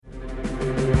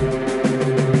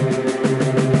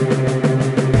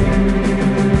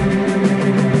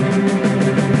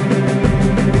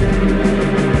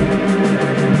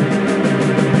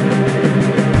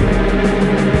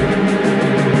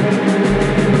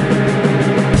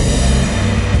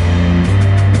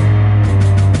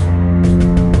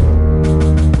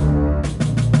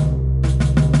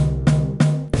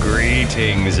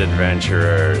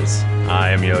adventurers.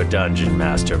 I am your dungeon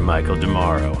master, Michael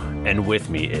DeMauro, and with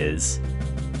me is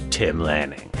Tim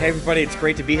Lanning. Hey everybody, it's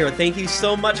great to be here. Thank you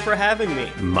so much for having me.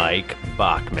 Mike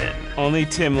Bachman. Only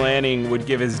Tim Lanning would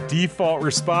give his default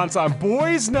response on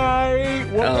Boys Night.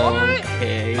 What?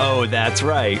 Okay. Oh, that's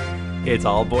right. It's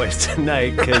all boys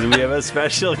tonight because we have a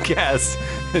special guest.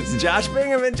 It's Josh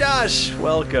Bingham, and Josh,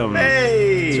 welcome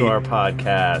to our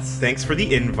podcast. Thanks for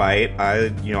the invite. I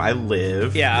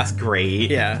live. Yeah. It's great.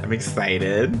 Yeah. I'm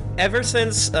excited. Ever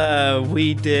since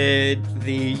we did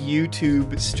the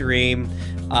YouTube stream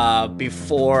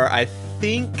before, I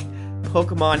think,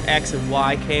 Pokemon X and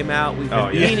Y came out, we've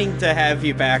been meaning to have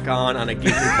you back on a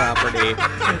geeky property.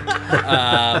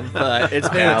 But it's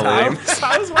been a time.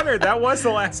 I was wondering, that was the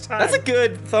last time. That's a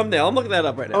good thumbnail. I'm looking that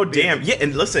up right now. Oh, damn. Yeah,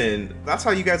 and listen, that's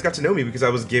how you guys got to know me, because I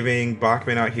was giving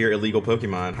Bachman out here illegal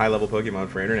Pokemon, high-level Pokemon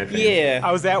for internet fans. Yeah.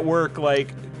 I was at work,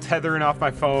 tethering off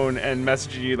my phone and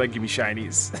messaging you, give me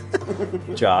shinies.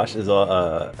 Josh is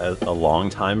a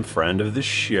longtime friend of the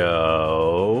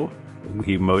show.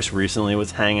 He most recently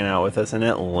was hanging out with us in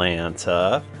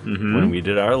Atlanta when we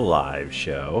did our live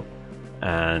show.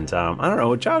 And I don't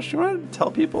know, Josh, do you want to tell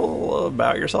people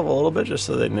about yourself a little bit just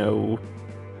so they know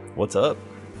what's up,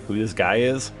 who this guy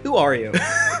is? Who are you?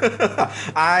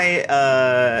 I,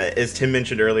 as Tim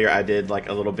mentioned earlier, I did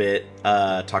a little bit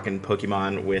talking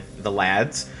Pokemon with the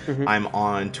lads. I'm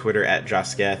on Twitter at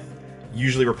JoshSketh,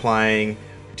 usually replying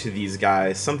to these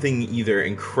guys something either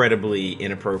incredibly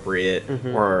inappropriate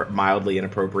or mildly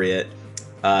inappropriate.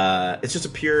 It's just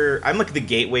I'm like the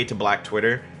gateway to Black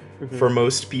Twitter for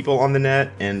most people on the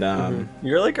net, and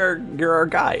You're our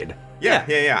guide.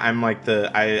 Yeah. I'm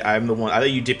I'm the one. I let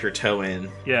you dip your toe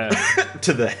in. Yeah.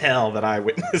 To the hell that I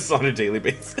witness on a daily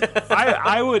basis.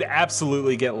 I would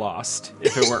absolutely get lost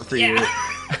if it weren't for you.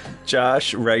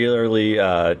 Josh regularly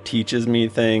teaches me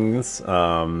things.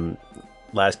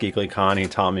 Last Geekly Con, he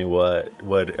taught me what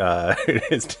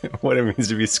it means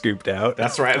to be scooped out.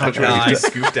 That's right. That's right. To be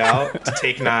scooped out. To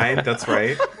take 9. That's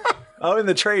right. Oh, and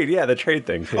the trade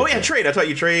thing too. Oh yeah, trade. I taught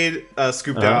you trade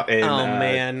scooped out. And,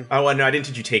 man. Oh no, I didn't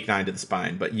teach you take 9 to the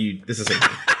spine, but this is it.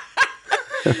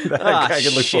 I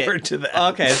can look forward to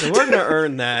that. Okay, so we're gonna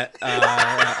earn that.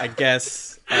 I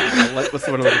guess. What's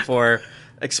the one I'm looking for?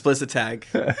 Explicit tag,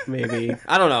 maybe.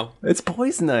 I don't know. It's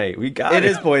boys' night. We got it. It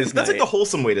is boys' night. That's the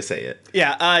wholesome way to say it.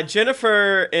 Yeah,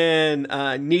 Jennifer and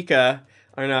Nika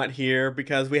are not here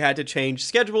because we had to change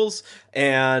schedules,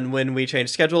 and when we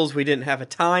changed schedules, we didn't have a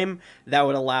time that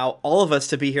would allow all of us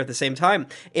to be here at the same time.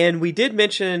 And we did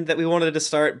mention that we wanted to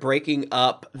start breaking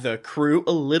up the crew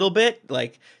a little bit,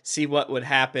 see what would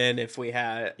happen if we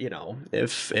had,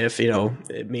 if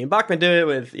me and Bachman do it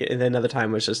with, and then another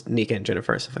time was just Nika and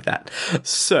Jennifer, stuff like that.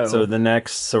 So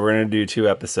we're gonna do 2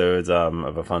 episodes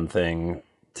of a fun thing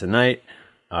tonight,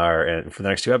 or for the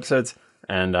next 2 episodes,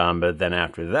 and but then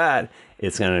after that,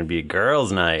 it's gonna be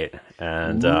girls' night,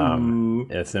 and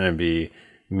it's gonna be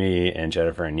me and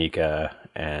Jennifer and Nika,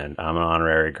 and I'm an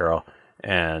honorary girl,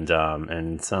 and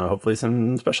so hopefully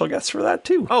some special guests for that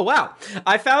too. Oh wow!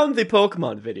 I found the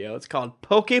Pokemon video. It's called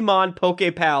Pokemon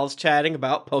Pokepals chatting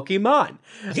about Pokemon.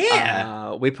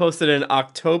 Yeah, we posted in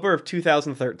October of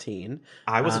 2013.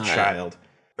 I was a child.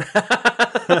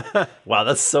 Wow,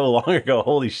 that's so long ago.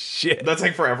 Holy shit. That's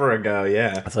forever ago,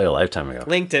 yeah. That's a lifetime ago.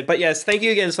 Linked it. But yes, thank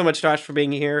you again so much, Josh, for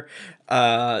being here.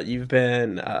 You've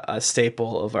been a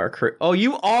staple of our crew. Oh,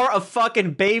 you are a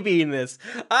fucking baby in this.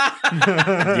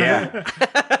 Yeah.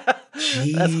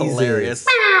 That's hilarious.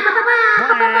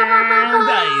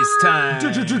 Dice time.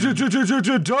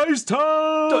 Dice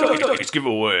time. Dice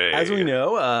giveaway. As we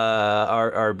know,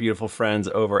 our beautiful friends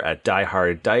over at Die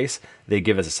Hard Dice, they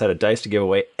give us a set of dice to give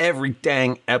away every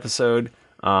dang episode,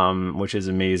 which is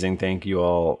amazing. Thank you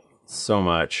all so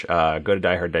much. Go to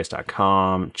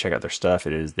dieharddice.com, check out their stuff.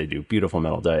 They do beautiful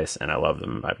metal dice, and I love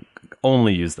them. I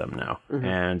only use them now.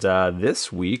 And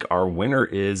this week, our winner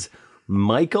is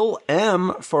Michael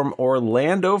M. from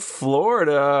Orlando,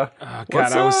 Florida. Oh,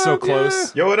 God, I was so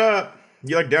close. Yo, what up?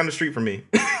 You down the street from me.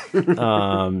 We're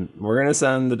going to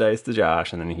send the dice to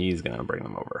Josh, and then he's going to bring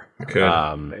them over. Okay.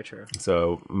 Very true.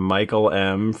 So Michael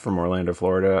M. from Orlando,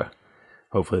 Florida.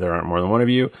 Hopefully there aren't more than one of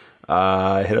you.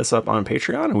 Hit us up on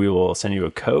Patreon, and we will send you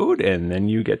a code, and then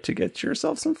you get to get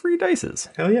yourself some free dices.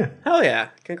 Hell yeah. Hell yeah.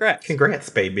 Congrats. Congrats,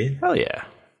 baby. Hell yeah.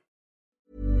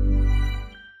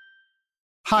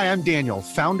 Hi, I'm Daniel,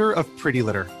 founder of Pretty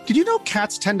Litter. Did you know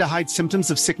cats tend to hide symptoms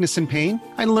of sickness and pain?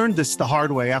 I learned this the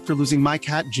hard way after losing my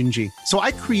cat, Gingy. So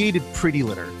I created Pretty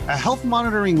Litter, a health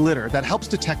monitoring litter that helps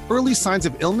detect early signs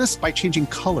of illness by changing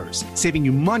colors, saving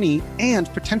you money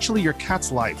and potentially your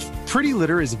cat's life. Pretty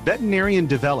Litter is veterinarian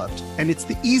developed, and it's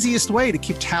the easiest way to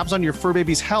keep tabs on your fur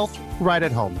baby's health right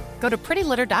at home. Go to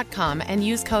prettylitter.com and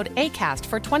use code ACAST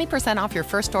for 20% off your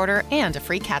first order and a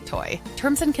free cat toy.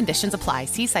 Terms and conditions apply.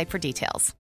 See site for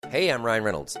details. Hey, I'm Ryan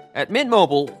Reynolds. At Mint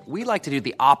Mobile, we like to do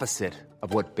the opposite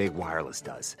of what Big Wireless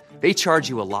does. They charge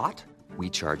you a lot,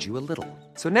 we charge you a little.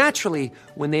 So naturally,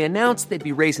 when they announced they'd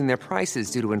be raising their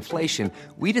prices due to inflation,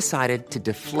 we decided to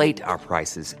deflate our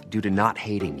prices due to not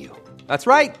hating you. That's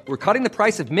right. We're cutting the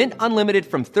price of Mint Unlimited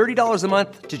from $30 a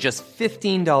month to just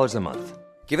 $15 a month.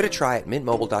 Give it a try at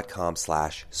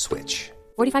mintmobile.com/switch.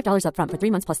 $45 up front for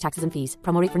 3 months plus taxes and fees.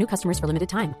 Promo rate for new customers for limited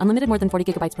time. Unlimited more than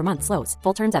 40 gigabytes per month. Slows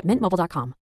full terms at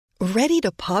mintmobile.com. Ready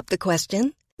to pop the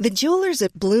question? The jewelers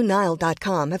at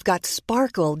BlueNile.com have got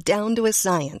sparkle down to a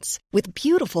science with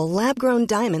beautiful lab-grown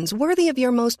diamonds worthy of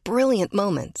your most brilliant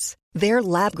moments. Their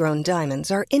lab-grown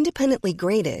diamonds are independently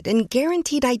graded and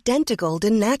guaranteed identical to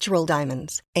natural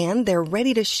diamonds, and they're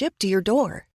ready to ship to your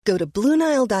door. Go to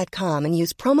BlueNile.com and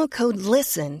use promo code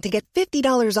LISTEN to get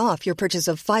 $50 off your purchase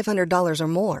of $500 or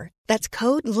more. That's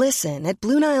code LISTEN at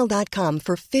BlueNile.com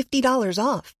for $50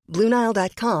 off.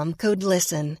 BlueNile.com, code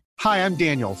LISTEN. Hi, I'm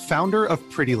Daniel, founder of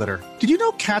Pretty Litter. Did you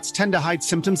know cats tend to hide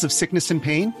symptoms of sickness and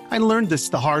pain? I learned this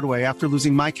the hard way after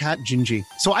losing my cat, Gingy.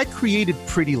 So I created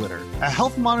Pretty Litter, a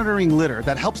health monitoring litter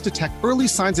that helps detect early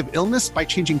signs of illness by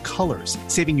changing colors,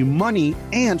 saving you money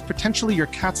and potentially your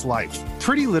cat's life.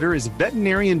 Pretty Litter is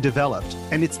veterinarian developed,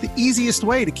 and it's the easiest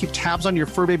way to keep tabs on your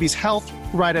fur baby's health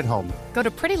right at home. Go to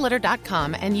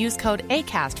prettylitter.com and use code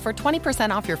ACAST for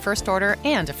 20% off your first order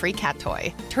and a free cat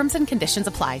toy. Terms and conditions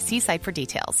apply. See site for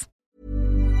details.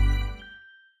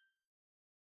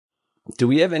 Do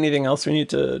we have anything else we need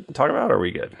to talk about, or are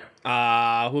we good?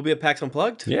 We'll be at PAX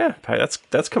Unplugged. Yeah,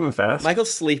 that's coming fast.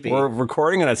 Michael's sleepy. We're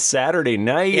recording on a Saturday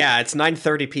night. Yeah, it's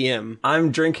 9:30 p.m.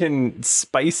 I'm drinking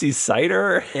spicy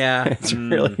cider. Yeah. It's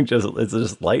really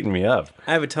just lighting me up.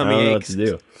 I have a tummy I don't know ache. what to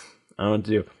do. I don't know what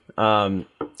to do.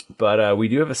 But we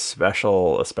do have a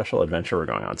special adventure we're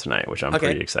going on tonight, which I'm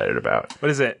pretty excited about. What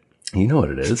is it? You know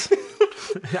what it is.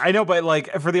 I know, but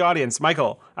like for the audience,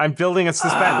 Michael, I'm building a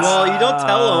suspense. Well, you don't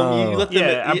tell them. You let them.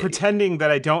 Yeah, I'm pretending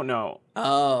that I don't know.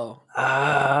 Oh,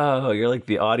 you're like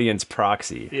the audience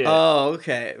proxy. Yeah. Oh,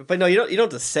 okay. But no, you don't have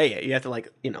to say it. You have to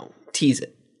tease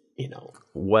it.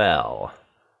 Well,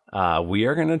 we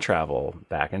are going to travel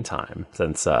back in time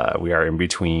since we are in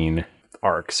between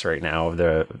arcs right now.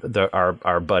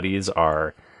 Our buddies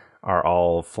are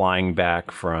all flying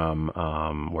back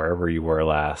from wherever you were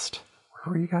last.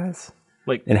 Where were you guys?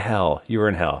 Like in hell. You were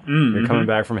in hell. You're coming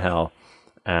back from hell,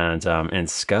 and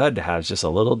Scud has just a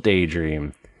little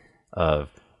daydream and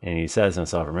he says to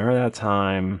himself, "Remember that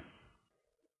time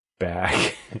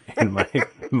back in my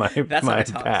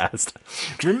past?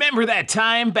 Remember that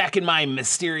time back in my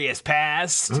mysterious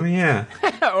past? Oh yeah,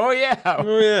 oh yeah,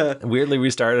 oh yeah." Weirdly, we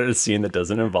started a scene that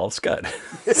doesn't involve Scud.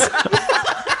 This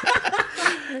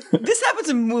happens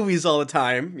in movies all the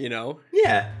time,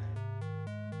 Yeah.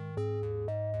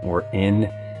 We're in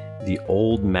the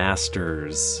old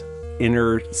master's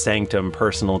inner sanctum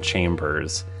personal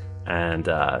chambers, and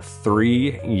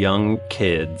 3 young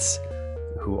kids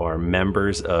who are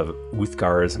members of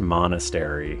Uthgar's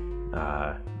monastery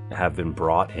have been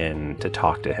brought in to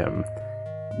talk to him.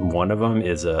 One of them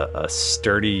is a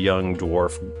sturdy young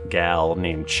dwarf gal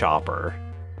named Chopper,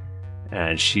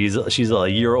 and she's a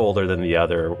year older than the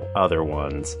other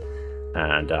ones.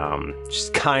 And she's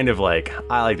kind of like,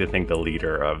 I like to think, the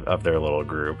leader of their little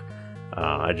group.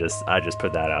 I just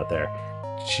put that out there.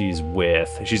 She's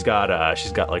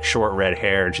got like short red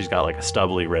hair, and she's got like a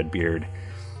stubbly red beard,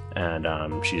 and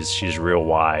she's real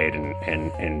wide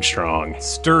and strong,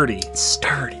 sturdy.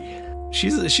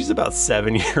 She's about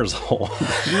 7 years old.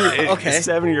 Okay,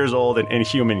 7 years old in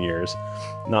human years,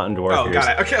 not in dwarf years. Oh, got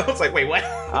it. Okay, I was like, wait, what?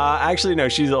 Actually, no,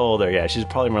 she's older. Yeah, she's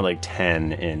probably more like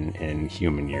 10 in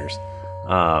human years.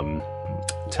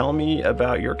 Tell me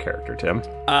about your character, Tim.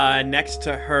 Next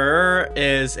to her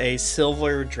is a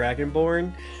silver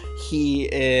dragonborn. He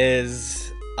is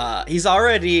he's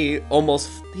already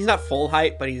he's not full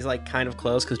height, but he's like kind of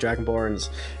close because dragonborns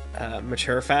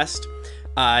mature fast.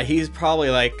 He's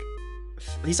probably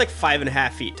he's like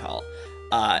 5.5 feet tall.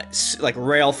 Like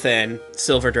rail thin,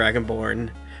 silver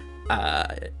dragonborn.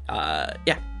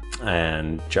 Yeah.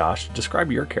 And Josh,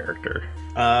 describe your character.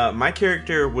 My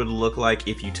character would look like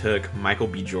if you took Michael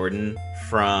B. Jordan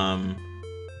from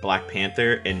Black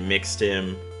Panther and mixed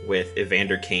him with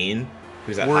Evander Kane,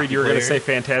 who's that Worried hockey you were going to player. say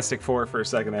Fantastic Four for a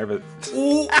second there, but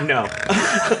No.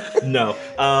 No.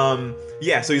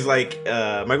 Yeah, so he's like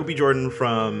Michael B. Jordan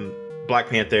from Black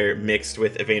Panther mixed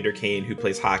with Evander Kane, who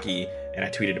plays hockey, and I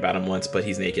tweeted about him once, but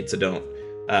he's naked, so don't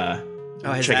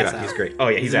his check it ass out. out. He's great. Oh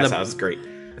yeah, he's ass out. It's great.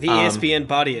 The ESPN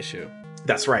body issue.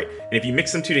 That's right. And if you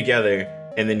mix them two together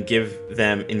and then give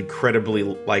them incredibly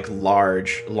like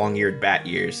large, long-eared bat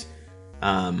ears,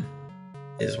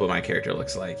 is what my character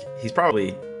looks like. He's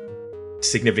probably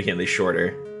significantly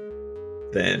shorter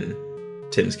than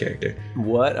Tim's character.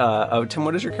 What? Tim,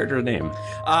 what is your character's name?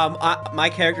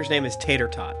 My character's name is Tater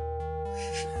Tot.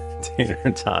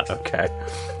 Tater Tot. Okay.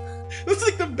 That's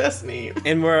like the best name.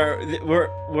 And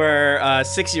we're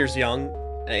 6 years young,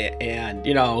 and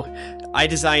I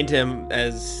designed him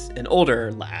as an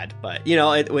older lad, but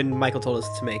when Michael told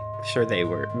us to make sure they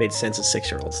made sense as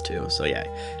 6-year-olds too. So yeah,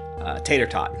 Tater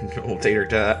Tot. Old Tater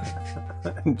Tot.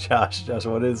 Josh,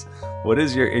 what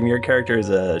is your character is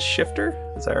a shifter?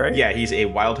 Is that right? Yeah, he's a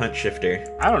wild hunt shifter.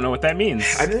 I don't know what that means.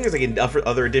 I think it's like in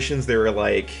other editions there were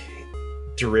like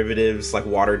derivatives, like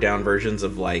watered down versions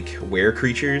of like were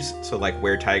creatures. So like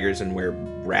were tigers and were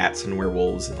rats and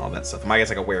werewolves and all that stuff. I guess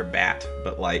like a were bat,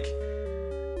 but like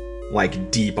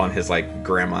deep on his like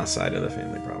grandma's side of the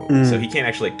family probably. So he can't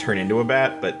actually like turn into a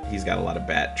bat, but he's got a lot of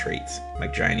bat traits,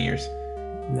 like giant ears.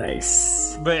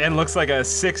 Nice. And looks like a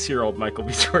 6-year-old Michael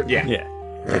B. Jordan. Yeah.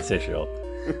 That's 6-year-old.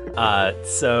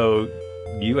 So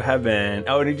you have been.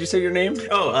 Oh, did you say your name?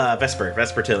 Oh,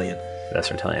 Vespertillion.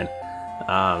 Vespertillion.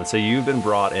 So you've been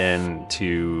brought in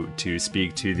to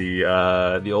speak to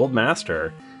the old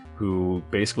master, who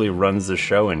basically runs the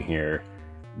show in here.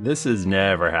 This has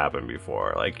never happened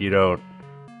before. Like, you don't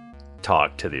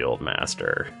talk to the old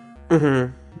master.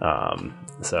 Mm-hmm.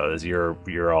 So as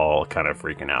you're all kind of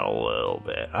freaking out a little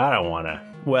bit. I don't want to.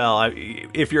 Well,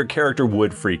 if your character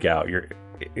would freak out,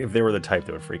 if they were the type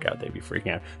that would freak out, they'd be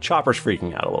freaking out. Chopper's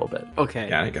freaking out a little bit. Okay.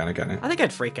 Got it. I think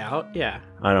I'd freak out. Yeah.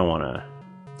 I don't want to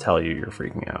tell you you're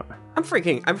freaking out. I'm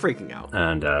freaking out.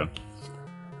 And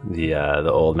the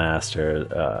old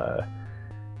master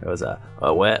goes,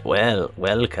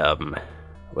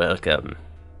 welcome,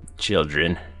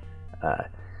 children.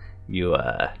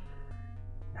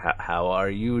 How are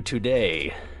you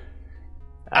today?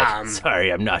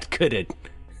 Sorry, I'm not good at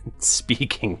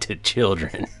speaking to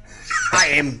children. I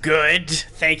am good.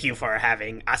 Thank you for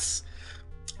having us.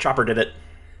 Chopper did it.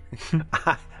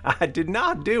 I did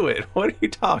not do it. What are you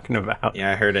talking about?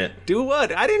 Yeah, I heard it. Do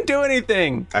what? I didn't do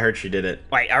anything. I heard she did it.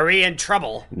 Wait, are we in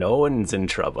trouble? No one's in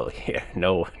trouble here.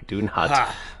 No, do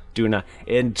not. Do not.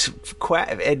 In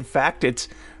fact, it's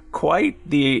quite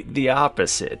the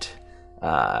opposite.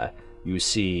 You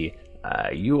see,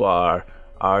 you are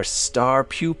our star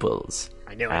pupils.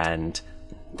 I knew it. And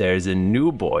there's a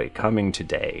new boy coming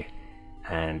today.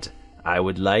 And I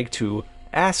would like to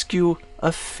ask you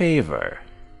a favor.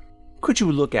 Could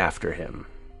you look after him?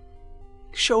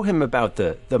 Show him about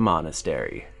the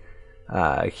monastery.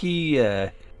 He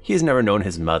has never known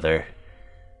his mother.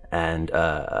 And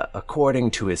according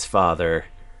to his father,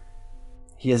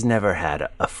 he has never had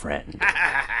a friend.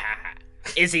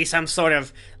 Is he some sort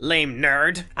of lame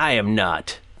nerd? I am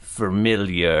not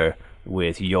familiar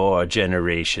with your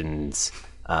generation's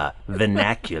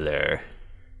vernacular,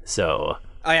 so...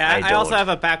 Oh yeah, I also have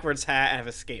a backwards hat and I have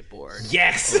a skateboard.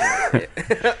 Yes!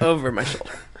 Over my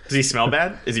shoulder. Does he smell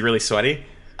bad? Is he really sweaty?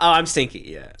 Oh, I'm stinky,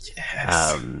 yeah.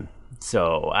 Yes.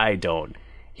 So I don't...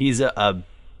 He's a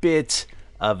bit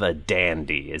of a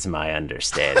dandy, is my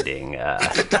understanding.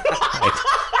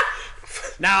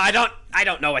 Now, I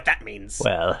don't know what that means.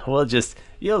 Well,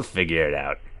 you'll figure it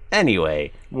out.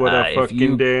 Anyway, What a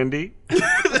fucking dandy.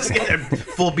 Let's get him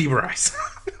full Bieber eyes.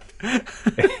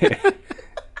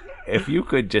 If you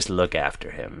could just look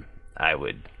after him, I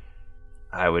would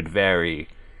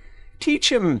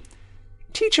teach him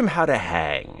how to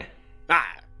hang.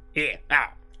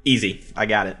 Easy. I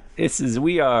got it.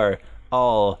 We are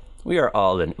all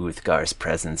in Uthgar's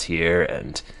presence here,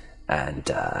 and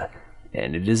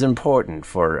it is important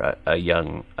for a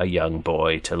young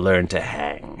boy to learn to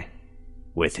hang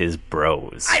with his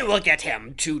bros. I will get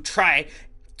him to try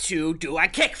to do a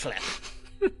kickflip.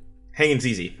 Hanging's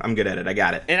easy. I'm good at it. I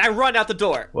got it. And I run out the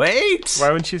door. Wait! Why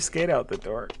wouldn't you skate out the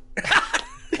door?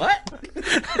 What?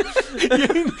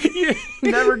 you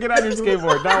never get on your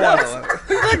skateboard. Not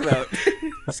once.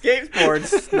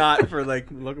 Skateboard's not for like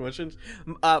locomotions.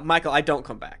 Michael, I don't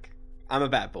come back. I'm a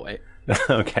bad boy.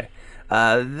 Okay.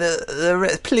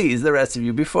 Please, the rest of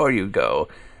you, before you go,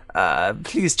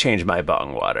 please change my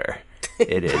bong water.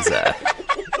 It is,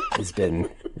 it's been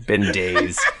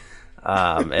days.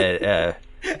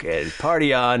 Okay,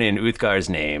 party on in Uthgar's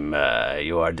name.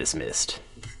 You are dismissed.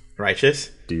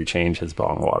 Righteous. Do you change his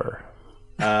bong water?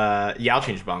 Yeah, I'll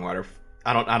change bong water.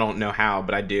 I don't know how,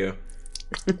 but I do.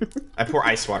 I pour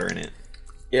ice water in it.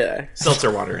 Yeah.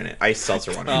 Seltzer water in it. Ice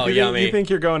seltzer water. Oh, You think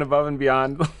you're going above and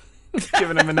beyond,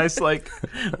 giving him a nice like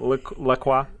La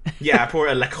Croix? Yeah, I pour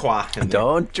a La Croix in there.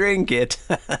 Don't drink it.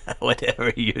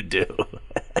 Whatever you do.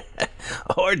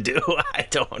 Or do, I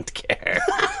don't care.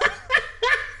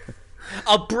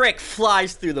 A brick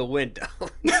flies through the window.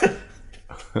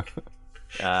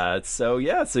 So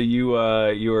you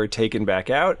are taken back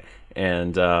out,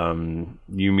 and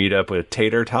you meet up with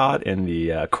Tater Tot in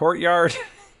the courtyard.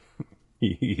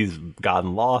 He's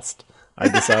gotten lost. I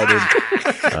decided.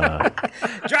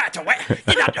 Try to wait.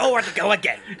 You don't know where to go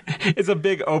again. It's a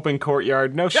big open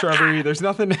courtyard, no shrubbery. There's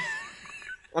nothing.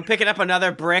 I'm picking up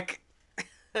another brick,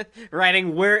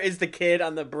 writing "Where is the kid?"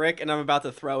 on the brick, and I'm about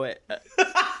to throw it.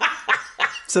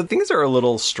 So things are a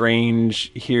little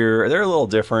strange here. They're a little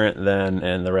different than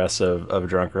in the rest of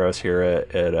Drunk Roast here at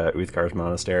Uthgar's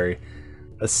Monastery.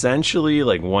 Essentially,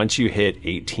 like once you hit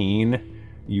 18,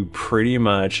 you pretty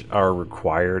much are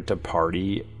required to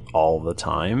party all the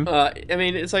time. I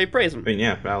mean, it's how you praise him. I mean,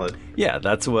 yeah, valid. Yeah,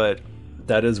 that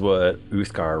is what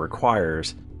Uthgar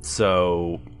requires.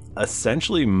 So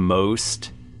essentially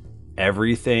most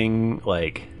everything,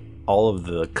 like all of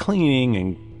the cleaning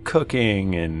and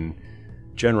cooking and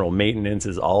general maintenance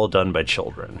is all done by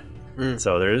children.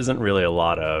 So there isn't really a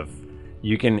lot of,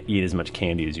 you can eat as much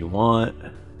candy as you want.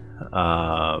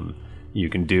 You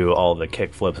can do all the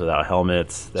kick flips without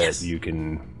helmets that you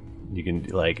can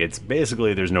like, it's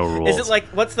basically, there's no rules. Is it like,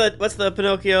 what's the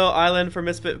Pinocchio Island for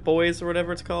Misfit Boys or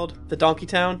whatever it's called? The Donkey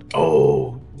Town?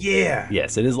 Oh, yeah.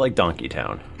 Yes, it is like Donkey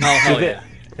Town. Oh, hell yeah.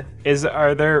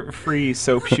 Are there free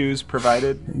soap shoes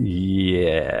provided?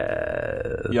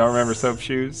 Yeah. Y'all remember soap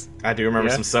shoes? I do remember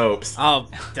some soaps. Oh,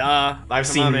 duh. I've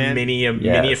seen many a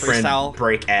friend Freestyle.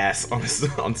 break ass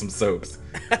on some soaps.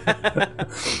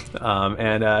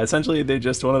 And essentially,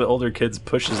 one of the older kids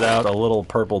pushes out a little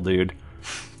purple dude,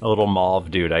 a little mauve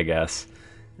dude, I guess,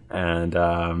 and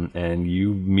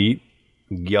you meet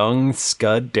young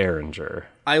Scud Derringer.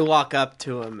 I walk up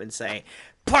to him and say,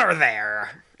 "Put her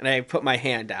there," and I put my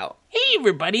hand out. Hey,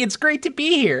 everybody, it's great to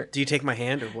be here. Do you take my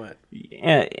hand or what?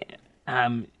 Yeah.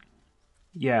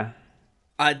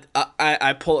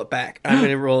 I pull it back. I'm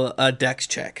gonna roll a dex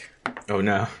check. Oh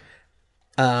no.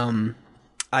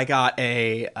 I got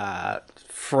a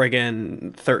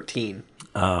friggin' 13.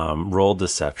 Roll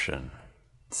deception.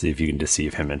 See if you can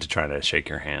deceive him into trying to shake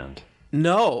your hand.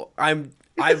 No, I'm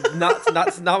not.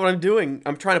 That's not what I'm doing.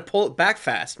 I'm trying to pull it back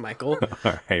fast, Michael.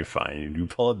 All right, fine. You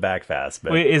pull it back fast,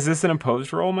 but Wait, is this an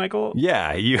opposed roll, Michael?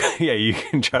 yeah, you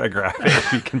can try to grab it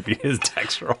if you can beat his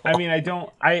dex roll. I mean, I don't.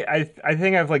 I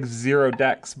think I have like 0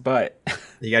 dex, but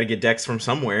You got to get dex from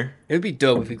somewhere. It would be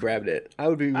dope if you grabbed it. I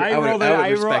would be. I rolled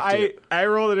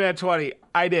it at 20.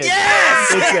 I did. Yes!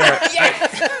 It's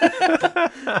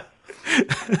there.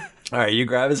 All right, you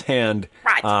grab his hand,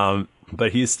 Right.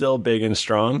 but he's still big and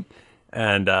strong,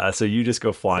 and so you just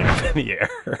go flying up in the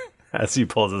air as he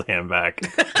pulls his hand back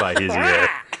by his ear,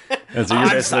 and so you're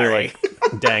basically like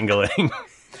dangling.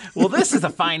 Well, this is a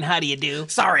fine how do you do.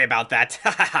 Sorry about that.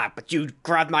 But you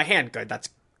grabbed my hand. Good. That's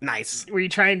nice. Were you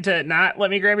trying to not let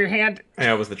me grab your hand? Yeah,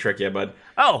 that was the trick, yeah, bud.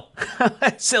 Oh,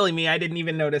 silly me. I didn't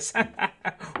even notice.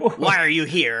 Why are you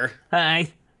here?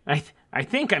 I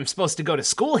think I'm supposed to go to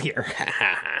school here.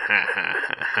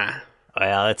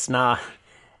 Well, it's not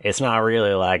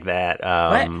really like that.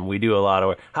 What? We do a lot of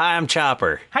work. Hi, I'm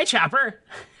Chopper. Hi, Chopper.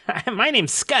 My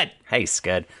name's Scud. Hey,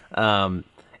 Scud.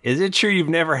 Is it true you've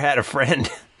never had a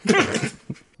friend?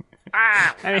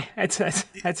 I mean,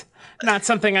 it's not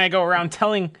something I go around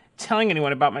telling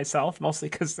anyone about myself, mostly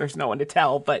because there's no one to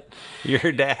tell, but...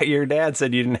 Your dad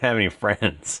said you didn't have any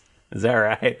friends. Is that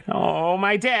right? Oh,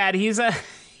 my dad, he's a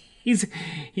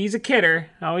kidder.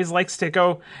 Always likes to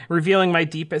go revealing my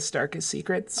deepest, darkest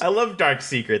secrets. I love dark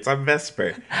secrets. I'm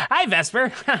Vesper. Hi,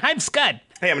 Vesper. I'm Scud.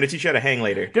 Hey, I'm going to teach you how to hang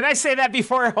later. Did I say that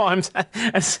before? Oh, I'm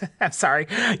sorry.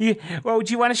 Would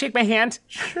you want to shake my hand?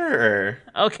 Sure.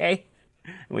 Okay.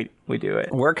 We do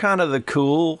it. We're kind of the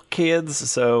cool kids,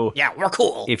 so Yeah, we're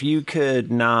cool. if you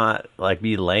could not like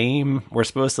be lame, we're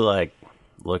supposed to like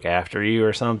look after you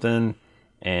or something,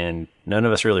 and none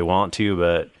of us really want to,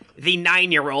 but The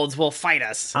 9-year-olds will fight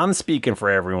us. I'm speaking for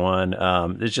everyone.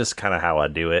 It's just kind of how I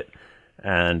do it.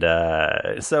 And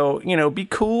so, be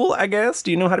cool, I guess.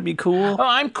 Do you know how to be cool? Oh,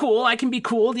 I'm cool. I can be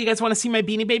cool. Do you guys want to see my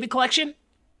Beanie Baby collection?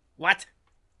 What?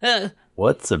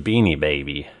 What's a Beanie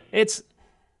Baby? It's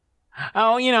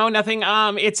nothing.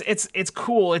 It's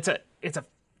cool.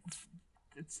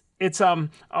 it's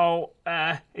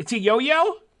it's a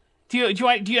yo-yo. Do you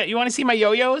want to see my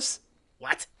yo-yos?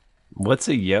 What? What's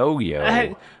a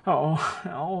yo-yo?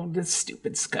 This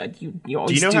stupid Scud. You always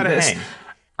Do you know how to this.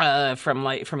 hang? From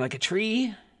like a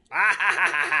tree.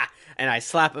 And I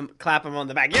clap him on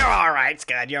the back. You're all right,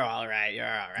 Scud. You're all right. You're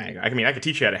all right. I could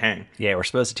teach you how to hang. Yeah, we're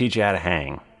supposed to teach you how to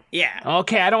hang. Yeah.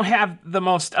 Okay, I don't have the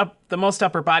most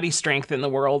upper body strength in the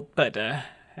world, but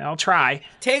I'll try.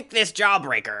 Take this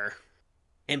jawbreaker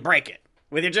and break it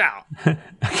with your jaw.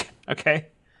 Okay.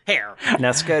 Here.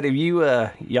 Now, Scott, have you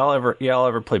y'all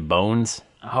ever play Bones?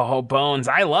 Oh, Bones!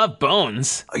 I love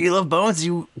Bones. Oh, you love Bones?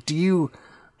 Do you?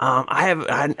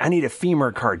 I need a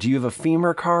femur card. Do you have a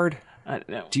femur card?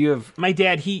 No. Do you have? My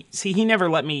dad? He never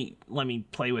let me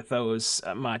play with those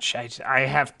much. I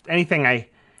have anything I.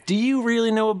 Do you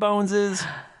really know what Bones is?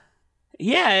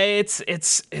 Yeah,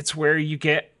 it's where you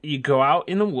go out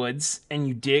in the woods and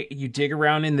you dig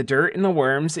around in the dirt and the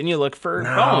worms and you look for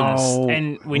bones.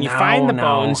 And when you find the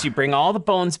bones, you bring all the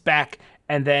bones back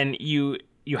and then you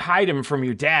hide them from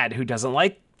your dad who doesn't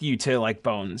like you to like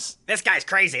bones. This guy's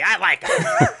crazy. I like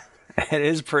him. It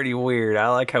is pretty weird. I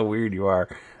like how weird you are.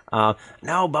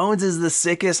 No, Bones is the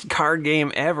sickest card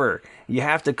game ever. You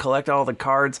have to collect all the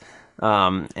cards,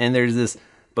 and there's this.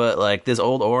 But, like, this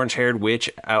old orange-haired witch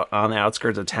out on the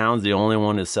outskirts of town's the only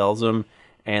one who sells them.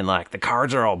 And, like, the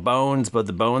cards are all bones, but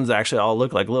the bones actually all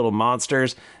look like little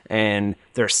monsters. And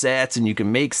they're sets, and you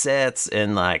can make sets.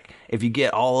 And, like, if you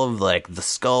get all of, like, the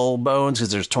skull bones,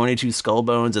 because there's 22 skull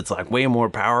bones, it's, like, way more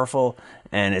powerful.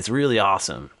 And it's really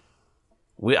awesome.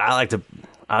 I like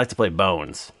to play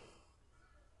Bones.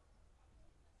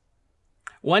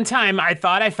 One time, I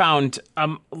thought I found a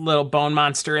little bone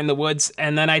monster in the woods,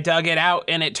 and then I dug it out,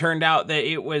 and it turned out that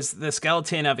it was the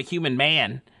skeleton of a human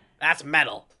man. That's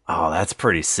metal. Oh, that's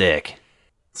pretty sick.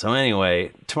 So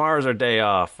anyway, tomorrow's our day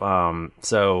off.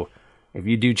 So if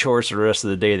you do chores for the rest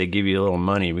of the day, they give you a little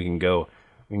money. We can go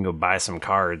buy some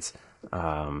cards.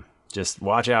 Just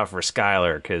watch out for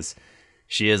Skylar, because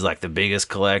she is like the biggest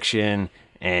collection,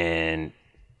 and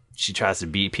she tries to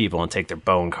beat people and take their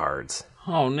bone cards.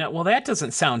 Oh no! Well, that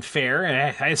doesn't sound fair.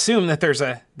 I assume that there's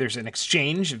an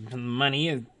exchange of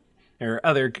money or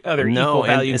other equal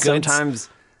value goods. Sometimes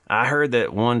I heard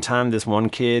that one time this one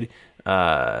kid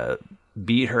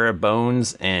beat her at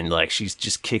Bones, and like she's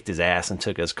just kicked his ass and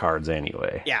took his cards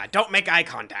anyway. Yeah, don't make eye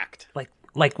contact.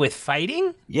 Like with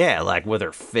fighting? Yeah, like with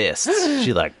her fists.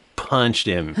 She like punched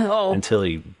him until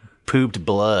he pooped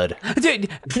blood.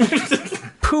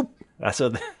 Poop. That's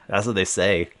what they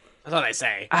say. That's what I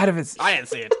say. Out of his. I didn't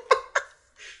see it.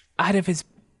 Out of his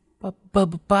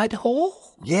butthole?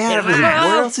 Yeah.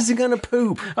 Where else is he gonna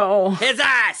poop? Oh. His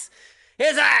ass.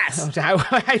 His ass.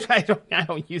 I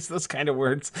don't use those kind of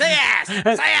words. Say ass. Say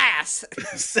ass.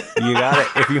 You got it.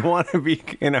 If you want to be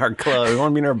in our club, you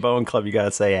want to be in our bone club, you gotta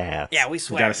say ass. Yeah, we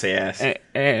swear. You gotta say ass.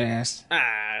 Ass.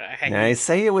 Now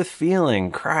say it with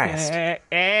feeling. Christ.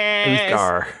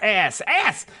 Uthgar. Ass.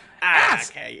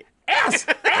 Okay. Ass,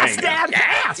 Dad,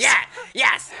 ass. Yeah,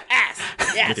 yes, ass,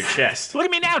 yes. With your chest. Look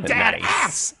at me now, Dad,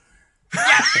 Nice.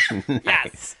 ass.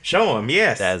 Yes. Show him,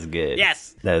 yes. That's good.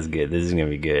 Yes. That's good. This is gonna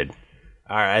be good.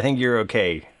 All right, I think you're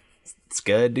okay.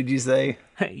 Scud, did you say?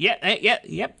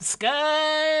 Yep. Scud.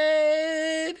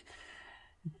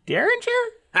 Derringer?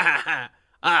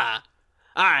 All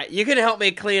right, you can help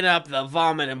me clean up the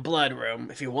vomit and blood room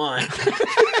if you want.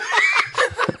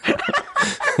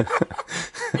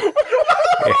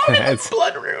 That's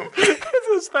blood room. It's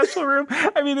a special room.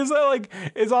 I mean, is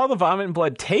all the vomit and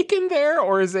blood taken there,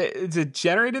 or is it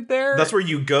generated there? That's where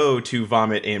you go to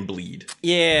vomit and bleed.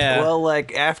 Yeah. well,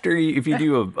 like if you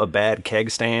do a bad keg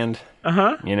stand,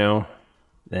 you know,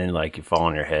 then like you fall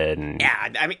on your head and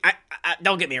Yeah, I mean, I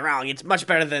don't get me wrong. It's much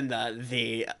better than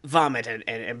the vomit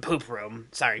and poop room.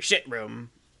 Sorry, shit room.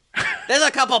 There's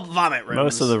a couple vomit rooms.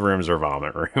 most of the rooms are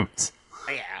vomit rooms.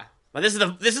 Yeah, but this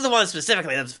is the one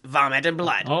specifically that's vomit and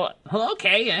blood. Oh,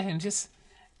 okay. And just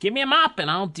give me a mop,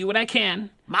 and I'll do what I can.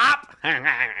 Mop.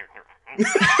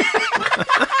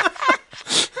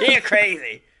 You're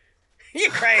crazy.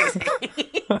 You're crazy.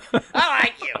 I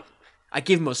like you. I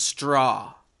give him a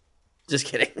straw. Just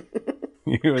kidding.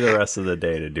 You have the rest of the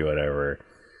day to do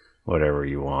whatever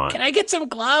you want. Can I get some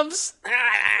gloves?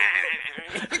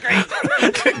 You're crazy.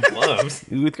 Gloves.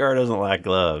 Uthgar doesn't like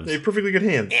gloves. They have perfectly good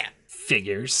hands. Yeah.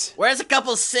 Figures. Where's a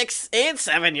couple 6 and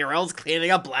 7-year-olds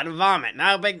cleaning up blood and vomit?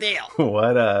 No big deal.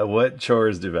 What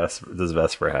chores does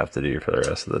Vesper have to do for the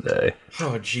rest of the day?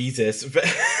 Oh, Jesus.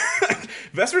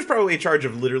 Vesper's probably in charge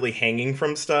of literally hanging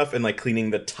from stuff and, like,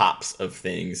 cleaning the tops of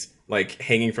things. Like,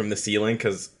 hanging from the ceiling,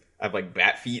 because I have, like,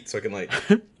 bat feet, so I can, like,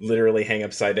 literally hang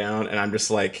upside down. And I'm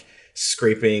just, like,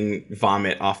 scraping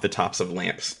vomit off the tops of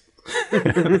lamps.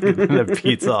 The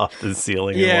pizza off the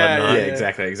ceiling and whatnot. Yeah,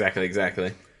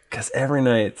 exactly. Because every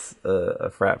night's a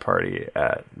frat party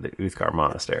at the Uthgar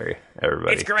Monastery.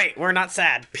 Everybody. It's great. We're not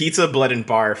sad. Pizza, blood, and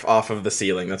barf off of the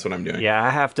ceiling. That's what I'm doing. Yeah,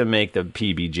 I have to make the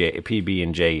PB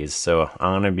and J's, so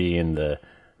I'm gonna be in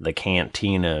the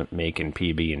cantina making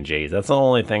PB and J's. That's the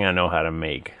only thing I know how to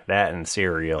make. That and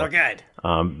cereal. Oh, good.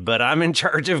 But I'm in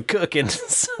charge of cooking,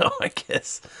 so I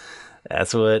guess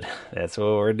that's what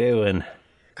we're doing.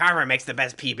 Carver makes the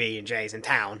best PB and J's in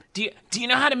town. Do you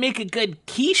know how to make a good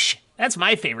quiche? That's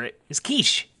my favorite. Is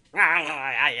quiche.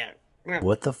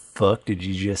 What the fuck did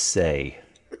you just say?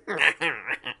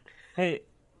 Hey,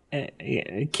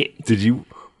 Did you?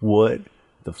 What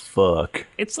the fuck?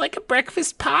 it's like a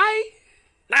breakfast pie.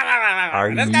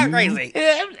 Are That's you? kind of crazy.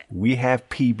 We have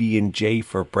PB and J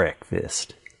for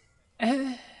breakfast.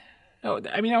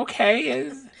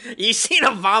 Okay. You seen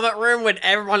a vomit room when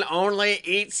everyone only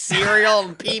eats cereal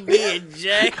and PB and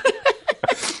J?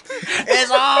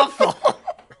 It's awful.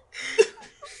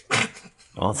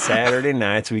 On Saturday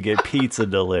nights, we get pizza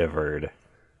delivered.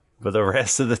 But the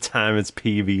rest of the time, it's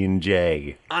PB and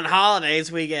J. On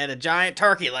holidays, we get a giant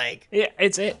turkey leg. Yeah,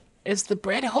 is the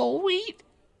bread whole wheat?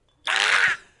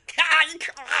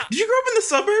 Did you grow up in the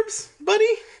suburbs, buddy?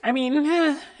 I mean,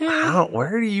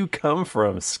 Where do you come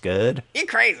from, Scud? You're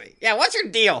crazy. Yeah, what's your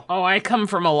deal? oh, I come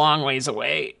from a long ways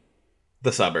away.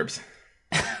 The suburbs.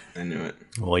 I knew it.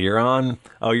 Well, you're on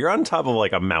top of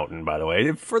like a mountain, by the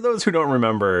way. For those who don't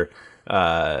remember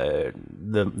the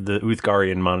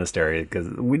Uthgarian monastery, because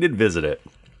we did visit it.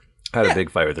 Had a big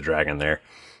fight with the dragon there.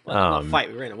 Well,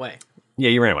 fight, we ran away. Yeah,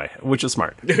 you ran away, which is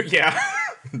smart. Yeah.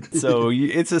 So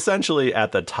it's essentially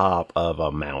at the top of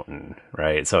a mountain,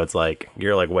 right? So it's like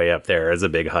you're like way up there. There's a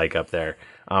big hike up there.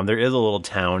 There is a little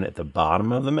town at the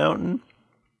bottom of the mountain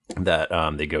that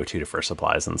they go to for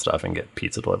supplies and stuff and get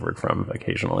pizza delivered from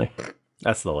occasionally.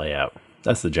 That's the layout.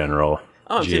 That's the general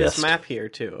Oh, I'm seeing gist. this map here,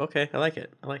 too. Okay, I like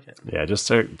it. Yeah, just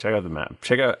check out the map.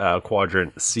 Check out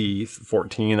quadrant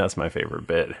C14. That's my favorite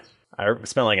bit. I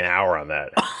spent like an hour on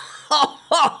that.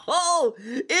 Oh,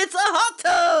 it's a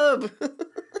hot tub!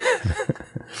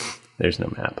 There's no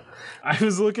map. I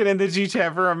was looking in the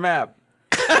G-chat for a map.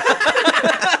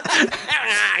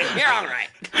 You're all right.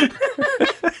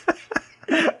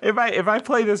 If I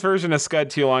play this version of Scud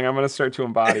too long, I'm going to start to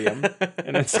embody him.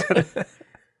 And it's gonna...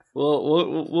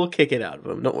 We'll kick it out of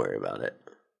him. Don't worry about it.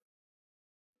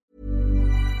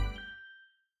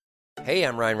 Hey,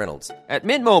 I'm Ryan Reynolds. At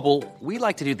Mint Mobile, we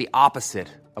like to do the opposite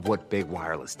of what Big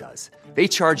Wireless does. They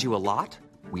charge you a lot,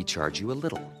 we charge you a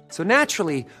little. So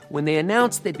naturally, when they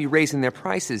announced they'd be raising their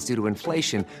prices due to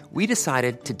inflation, we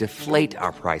decided to deflate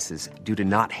our prices due to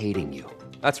not hating you.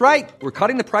 That's right. We're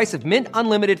cutting the price of Mint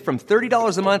Unlimited from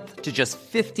 $30 a month to just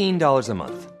 $15 a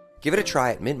month. Give it a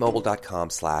try at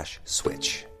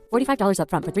mintmobile.com/switch. $45 up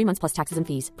front for 3 months plus taxes and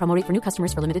fees. Promo rate for new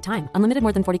customers for limited time. Unlimited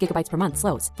more than 40 gigabytes per month.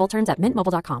 Slows full terms at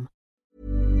mintmobile.com.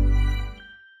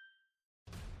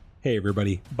 Hey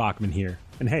everybody, Bachman here.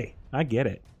 And hey, I get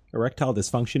it. Erectile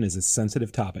dysfunction is a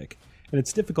sensitive topic, and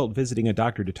it's difficult visiting a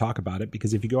doctor to talk about it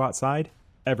because if you go outside,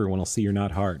 everyone will see you're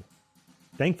not hard.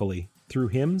 Thankfully, through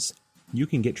HIMS, you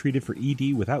can get treated for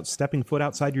ED without stepping foot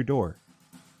outside your door.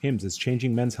 HIMS is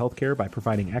changing men's healthcare by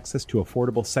providing access to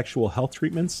affordable sexual health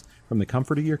treatments from the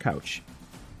comfort of your couch.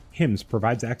 HIMS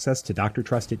provides access to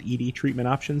doctor-trusted ED treatment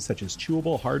options such as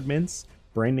chewable hard mints,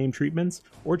 brand name treatments,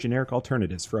 or generic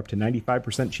alternatives for up to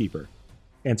 95% cheaper.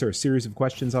 Answer a series of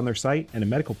questions on their site, and a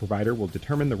medical provider will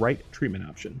determine the right treatment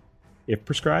option. If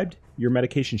prescribed, your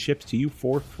medication ships to you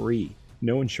for free,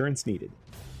 no insurance needed.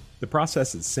 The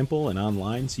process is simple and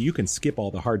online, so you can skip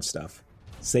all the hard stuff.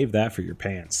 Save that for your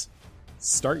pants.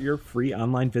 Start your free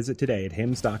online visit today at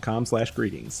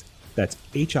hims.com/greetings. That's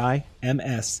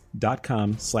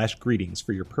HIMS.com/greetings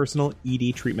for your personal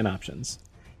ED treatment options.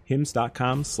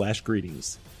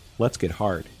 hims.com/greetings. Let's get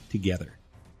hard together.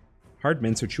 Hard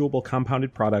mints are chewable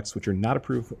compounded products which are not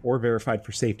approved or verified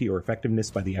for safety or effectiveness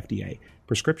by the FDA.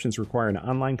 Prescriptions require an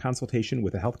online consultation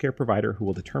with a healthcare provider who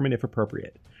will determine if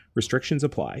appropriate. Restrictions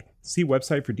apply. See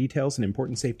website for details and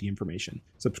important safety information.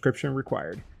 Subscription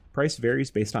required. Price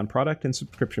varies based on product and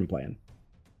subscription plan.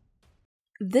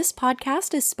 This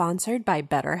podcast is sponsored by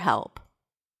BetterHelp.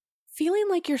 Feeling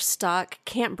like you're stuck,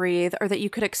 can't breathe, or that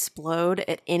you could explode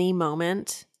at any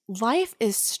moment? Life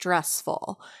is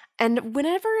stressful, and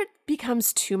whenever it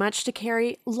becomes too much to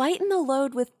carry, lighten the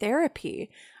load with therapy.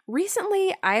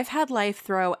 Recently, I've had life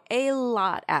throw a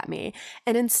lot at me,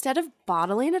 and instead of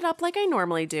bottling it up like I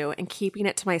normally do and keeping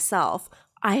it to myself,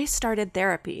 I started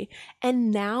therapy,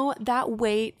 and now that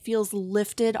weight feels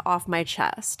lifted off my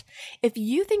chest. If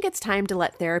you think it's time to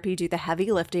let therapy do the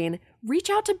heavy lifting, reach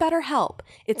out to BetterHelp.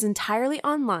 It's entirely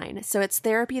online, so it's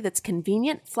therapy that's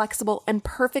convenient, flexible, and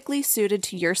perfectly suited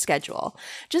to your schedule.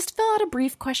 Just fill out a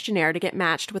brief questionnaire to get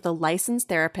matched with a licensed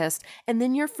therapist, and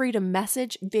then you're free to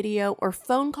message, video, or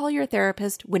phone call your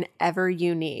therapist whenever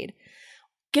you need.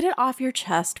 Get it off your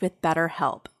chest with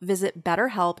BetterHelp. Visit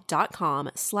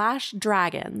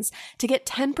betterhelp.com/dragons to get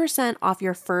 10% off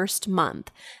your first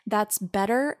month. That's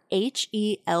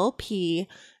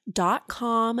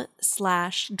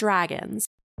betterhelp.com/dragons.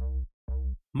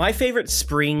 My favorite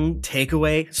spring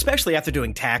takeaway, especially after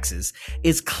doing taxes,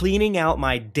 is cleaning out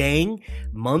my dang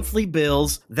monthly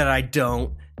bills that I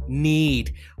don't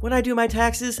need. When I do my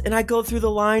taxes and I go through the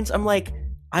lines, I'm like,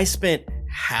 I spent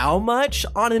how much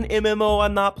on an MMO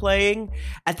I'm not playing?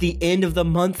 At the end of the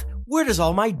month, where does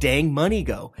all my dang money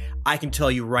go? I can tell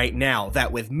you right now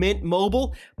that with Mint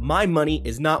Mobile, my money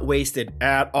is not wasted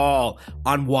at all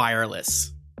on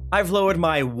wireless. I've lowered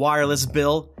my wireless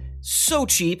bill so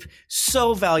cheap,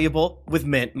 so valuable with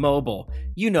Mint Mobile.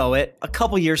 You know it. A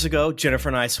couple years ago, Jennifer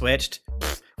and I switched.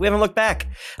 We haven't looked back.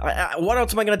 What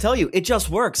else am I going to tell you? It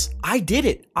just works. I did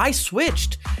it. I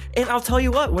switched. And I'll tell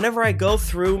you what, whenever I go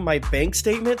through my bank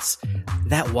statements,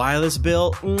 that wireless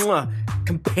bill,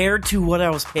 compared to what I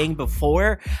was paying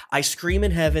before, I scream in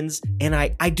heavens and I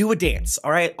do a dance, all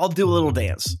right? I'll do a little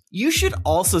dance. You should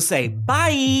also say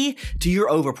bye to your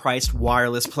overpriced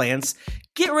wireless plans.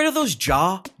 Get rid of those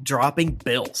jaw-dropping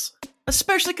bills,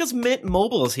 especially because Mint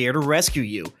Mobile is here to rescue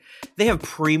you. They have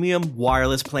premium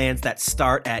wireless plans that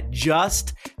start at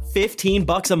just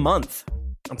 $15 a month.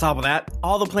 On top of that,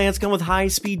 all the plans come with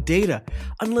high-speed data,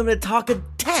 unlimited talk and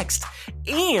text,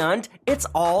 and it's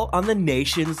all on the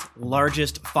nation's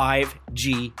largest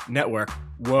 5G network.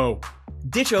 Whoa.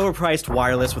 Ditch overpriced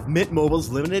wireless with Mint Mobile's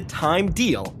limited time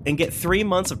deal and get 3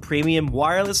 months of premium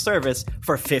wireless service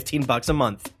for $15 a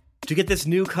month. To get this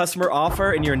new customer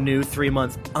offer and your new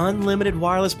 3-month unlimited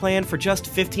wireless plan for just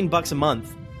 $15 a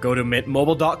month, go to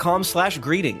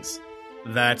mintmobile.com/greetings.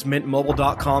 That's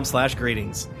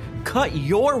mintmobile.com/greetings. Cut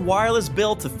your wireless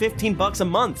bill to $15 a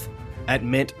month at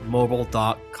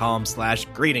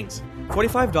mintmobile.com/greetings.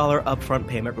 $45 upfront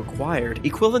payment required,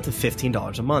 equivalent to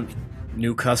 $15 a month.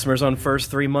 New customers on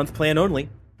first 3-month plan only.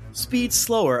 Speed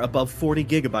slower above 40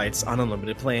 gigabytes on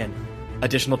unlimited plan.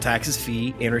 Additional taxes,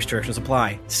 fee, and restrictions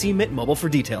apply. See Mint Mobile for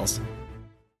details.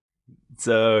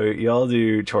 So y'all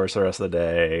do chores the rest of the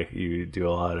day. You do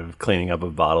a lot of cleaning up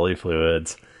of bodily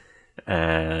fluids,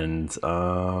 and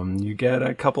you get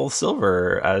a couple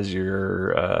silver as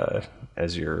your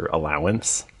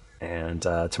allowance. And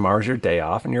tomorrow's your day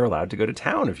off, and you're allowed to go to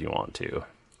town if you want to.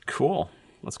 Cool.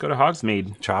 Let's go to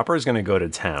Hogsmeade. Chopper's going to go to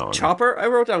town. Chopper? I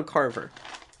wrote down Carver.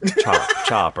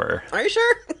 Chopper. Are you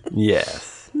sure?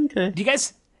 Yes. Okay. Do you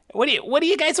guys? What do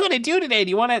you guys want to do today?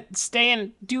 Do you want to stay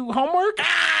and do homework?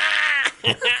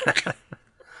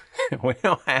 We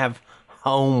don't have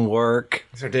homework.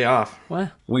 It's our day off.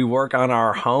 What? We work on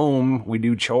our home. We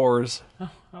do chores.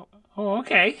 Oh,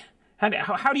 okay. How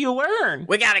do you learn?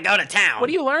 We gotta go to town. What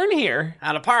do you learn here?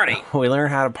 How to party. We learn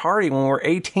how to party. When we're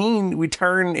 18, we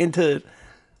turn into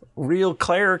real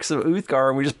clerics of Uthgar,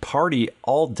 and we just party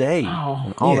all day.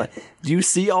 That. Do you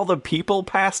see all the people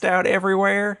passed out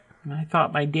everywhere? I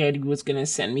thought my dad was going to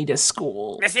send me to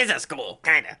school. This is a school,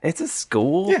 kinda. It's a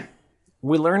school? Yeah.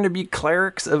 We learn to be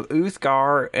clerics of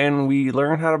Uthgar, and we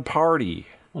learn how to party.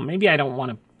 Well, maybe I don't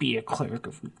want to be a cleric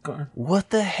of Uthgar.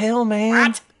 What the hell,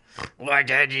 man? What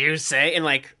did you say? And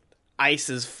like ice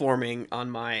is forming on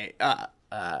my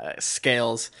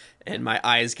scales, and my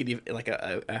eyes get even, like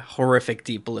a horrific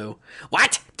deep blue.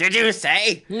 What did you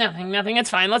say? Nothing. It's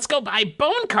fine. Let's go buy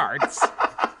bone cards.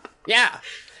 Yeah,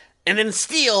 and then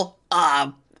steal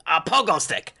a pogo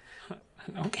stick.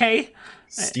 Okay.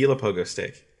 Steal a pogo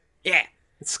stick. Yeah.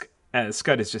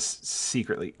 Scud is just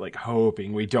secretly like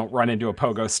hoping we don't run into a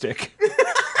pogo stick.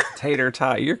 Tater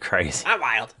Tot, you're crazy. I'm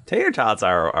wild. Tater Tots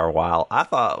are wild. I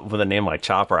thought with a name like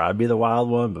Chopper, I'd be the wild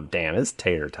one, but damn, it's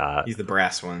Tater Tot. He's the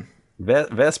brass one.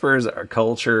 Vespers are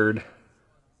cultured,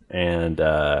 and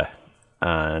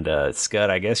Scud,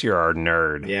 I guess you're our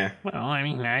nerd. Yeah. Well, I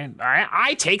mean,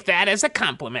 I take that as a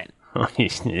compliment. You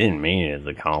didn't mean it as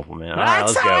a compliment.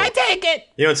 That's let's how go. I take it.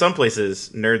 You know, in some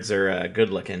places, nerds are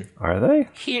good looking. Are they?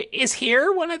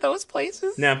 Here one of those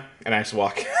places? No, and I just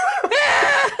walk.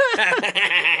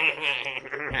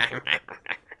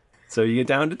 So you get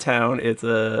down to town. It's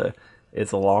a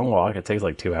long walk. It takes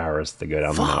like 2 hours to go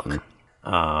down the mountain.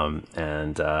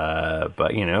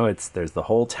 But you know, there's the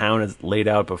whole town is laid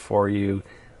out before you.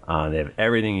 They have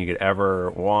everything you could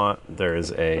ever want.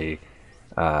 There's a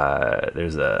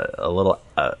little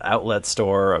outlet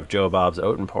store of Joe Bob's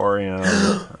Oat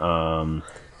Emporium.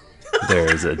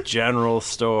 There's a general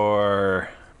store.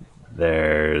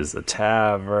 There's a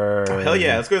tavern. Oh, hell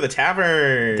yeah, let's go to the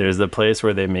tavern. There's the place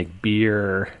where they make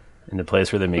beer and the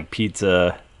place where they make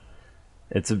pizza.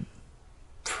 It's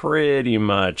pretty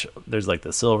much, there's like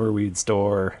the Silverweed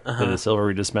store, the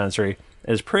Silverweed dispensary.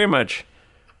 It's pretty much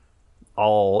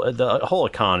the whole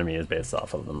economy is based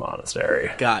off of the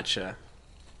monastery. Gotcha.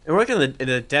 And we're like in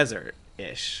the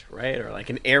desert-ish, right? Or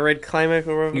like an arid climate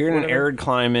or whatever. You're in an arid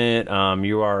climate.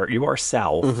 You are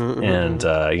south, and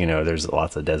there's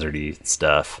lots of deserty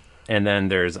stuff. And then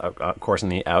there's, of course, in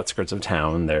the outskirts of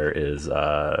town, there is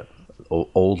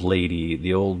old lady,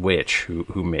 the old witch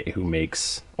who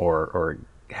makes or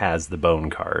has the bone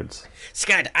cards.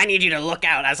 Scud, I need you to look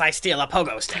out as I steal a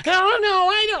pogo stick. Oh no,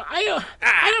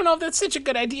 I don't know if that's such a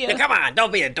good idea. Now, come on,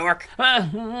 don't be a dork.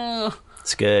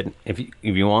 It's good. If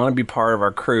you want to be part of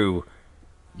our crew,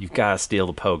 you've got to steal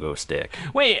the pogo stick.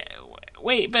 Wait,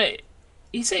 but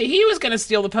he said he was going to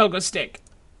steal the pogo stick.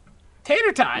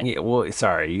 Tater Tot. Yeah, well,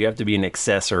 sorry, you have to be an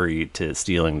accessory to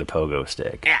stealing the pogo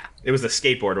stick. Yeah. It was the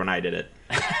skateboard when I did it.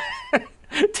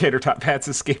 Tater Tot pats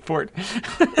his skateboard.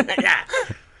 Yeah.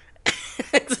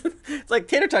 It's like,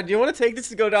 Tater Tot, do you want to take this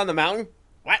to go down the mountain?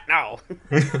 What? No.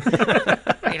 What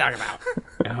are you talking about?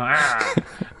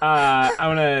 I'm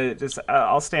gonna just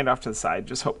I'll stand off to the side.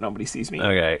 Just hope nobody sees me.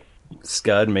 Okay,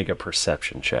 Scud, make a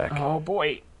perception check. Oh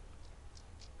boy,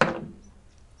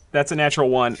 that's a natural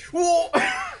 1. All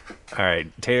right,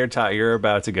 Tater Tot, you're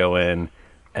about to go in,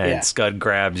 and Scud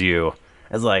grabs you.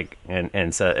 It's like and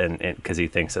because he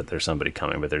thinks that there's somebody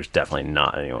coming, but there's definitely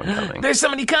not anyone coming. There's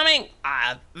somebody coming.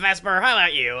 Vesper, how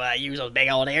about you use those big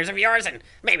old ears of yours and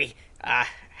maybe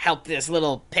help this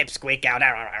little pipsqueak out?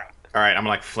 All right, I'm gonna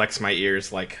like flex my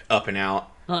ears like up and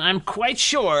out. Well, I'm quite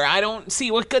sure. I don't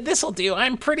see what good this'll do.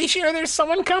 I'm pretty sure there's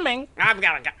someone coming. I've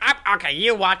gotta go. Okay,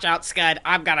 you watch out, Scud.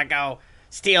 I've gotta go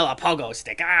steal a pogo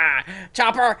stick.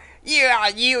 Chopper, you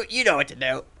know what to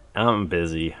do. I'm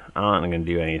busy. I'm not gonna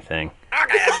do anything.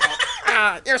 Okay,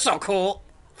 you're so cool.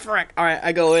 Frick. All right,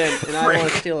 I go in and I want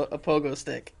to steal a pogo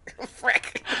stick.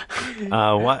 Frick.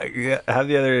 Have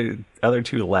the other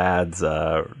two lads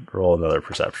roll another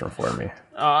perception for me.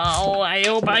 Oh, I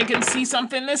hope I can see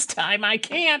something this time. I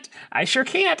can't. I sure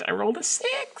can't. I rolled a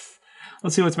 6.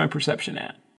 Let's see what's my perception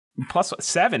at. Plus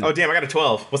 7. Oh damn, I got a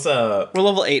 12. What's up? We're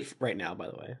level 8 right now, by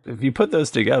the way. If you put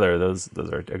those together, those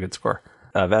are a good score.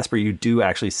 Vesper, you do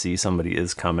actually see somebody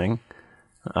is coming.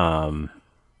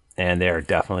 And they are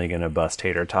definitely going to bust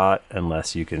Tater Tot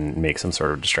unless you can make some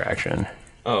sort of distraction.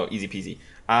 Oh, easy peasy.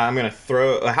 I'm going to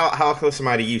throw... How close am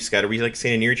I to you, Scott? Are we like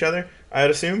standing near each other,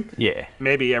 I'd assume? Yeah.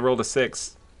 Maybe. I rolled a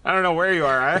 6. I don't know where you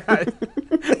are.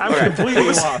 I'm completely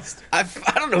lost. I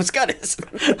don't know what Scott is.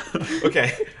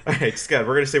 Okay. All right, Scott,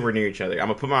 we're going to say we're near each other. I'm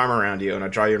going to put my arm around you, and I'll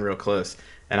draw you in real close.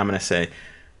 And I'm going to say,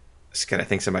 Scott, I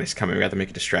think somebody's coming. We have to make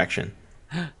a distraction.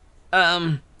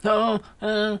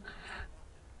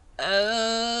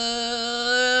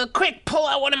 Quick, pull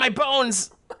out one of my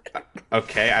bones.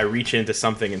 Okay, I reach into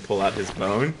something and pull out his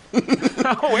bone.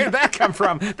 Oh, where did that come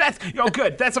from?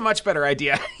 Good. That's a much better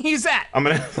idea. Use that. I'm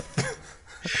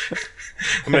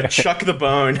gonna chuck the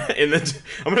bone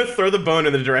I'm gonna throw the bone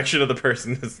in the direction of the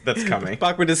person that's coming.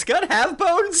 Bachman, does Scud have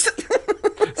bones?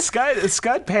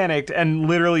 Scud panicked and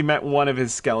literally met one of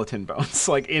his skeleton bones,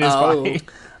 like in his body.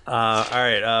 All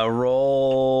right,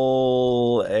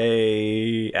 roll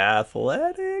a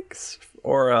athletics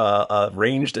or a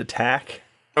ranged attack.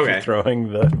 Okay. For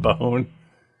throwing the bone.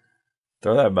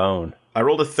 Throw that bone. I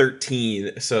rolled a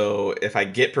 13, so if I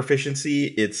get proficiency,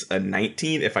 it's a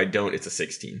 19. If I don't, it's a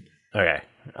 16. Okay.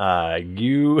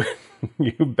 You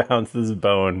bounce this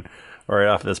bone right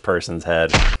off this person's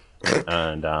head,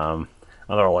 and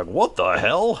they're like, "What the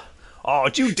hell? Oh,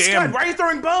 you damn! Scott, why are you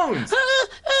throwing bones?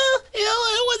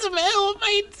 It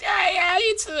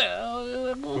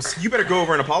wasn't You better go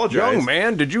over and apologize. Young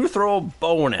man, did you throw a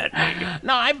bone at me?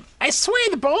 No, I swear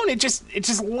the bone it just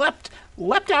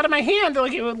leapt out of my hand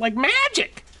like it was like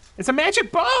magic. It's a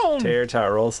magic bone. Tater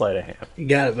Tot, roll sleight of hand. You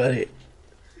got it, buddy.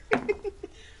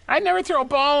 I never throw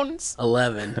bones.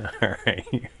 11. All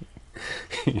right.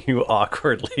 You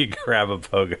awkwardly grab a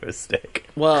pogo stick.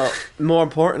 Well, more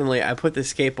importantly, I put the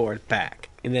skateboard back,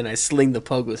 and then I sling the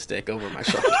pogo stick over my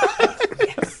shoulder.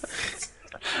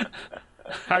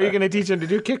 How are you going to teach him to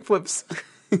do kickflips?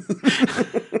 You can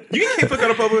kickflip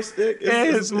on a pogo stick.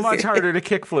 It's much harder to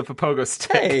kickflip a pogo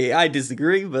stick. Hey, I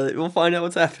disagree, but we'll find out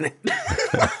what's happening.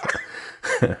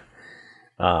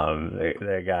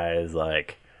 The guy is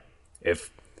like,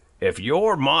 if if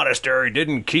your monastery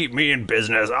didn't keep me in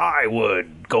business, I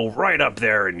would go right up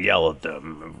there and yell at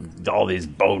them. All these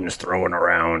bones throwing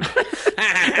around.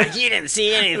 You didn't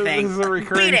see anything. This is a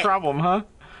recurring problem, huh?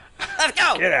 Let's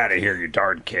go. Get out of here, you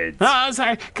darn kids. Oh,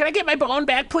 sorry. Can I get my bone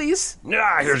back, please?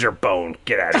 Here's your bone.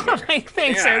 Get out of here.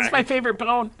 Thanks, sir. It's my favorite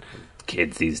bone.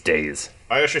 Kids these days.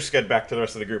 I usher Scud back to the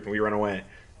rest of the group and we run away.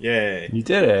 Yay. You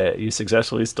did it. You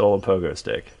successfully stole a pogo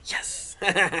stick. Yes.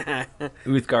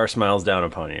 Uthgar smiles down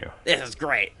upon you. This is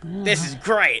great. This is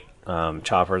great.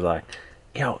 Chopper's like,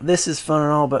 this is fun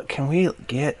and all, but can we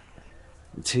get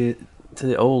to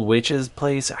the old witch's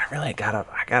place? I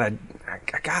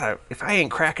gotta, if I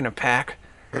ain't cracking a pack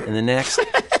in the next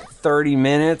 30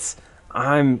 minutes,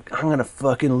 I'm gonna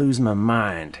fucking lose my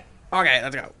mind. Okay,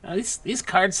 let's go. These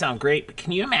cards sound great, but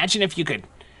can you imagine if you could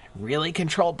really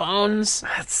control bones?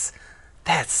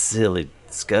 That's silly,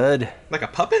 Scud. Like a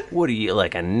puppet? What are you,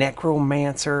 like a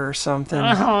necromancer or something?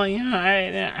 Oh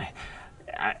yeah,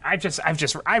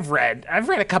 I've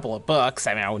read a couple of books.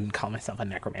 I mean, I wouldn't call myself a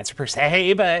necromancer per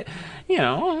se, but you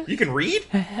can read.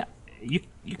 You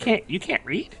can't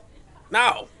read.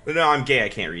 No, I'm gay. I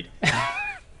can't read.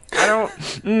 I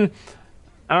don't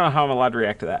know how I'm allowed to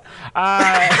react to that.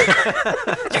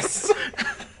 Yes,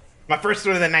 my first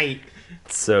one of the night.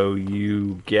 So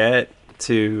you get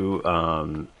to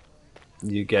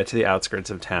the outskirts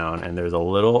of town, and there's a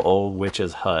little old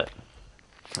witch's hut,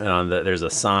 and there's a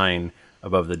sign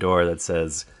above the door that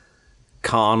says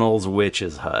Connell's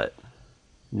Witch's Hut,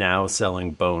 now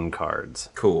selling bone cards.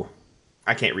 Cool.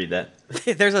 I can't read that.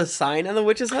 There's a sign on the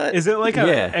witch's hut? Is it like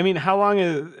Yeah. I mean, how long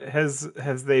has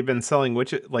they been selling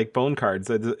bone cards?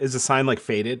 Is the sign like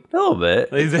faded? A little bit.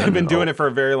 They've been doing it for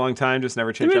a very long time, just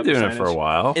never changed They've up been the doing it for a signage.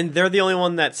 while. And they're the only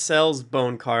one that sells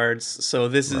bone cards, so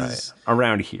this is...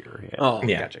 Around here, yeah. Oh,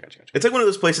 Yeah. Gotcha. It's like one of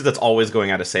those places that's always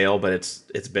going out of sale, but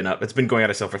it's been going out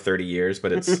of sale for 30 years,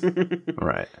 but it's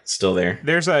right. still there.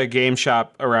 There's a game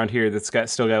shop around here that's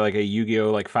still got like a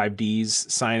Yu-Gi-Oh! Like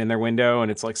 5Ds sign in their window, and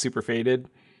it's like super faded.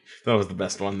 That was the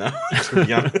best one, though, to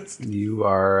be honest. You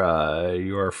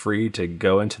are free to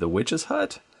go into the witch's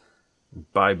hut,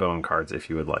 buy bone cards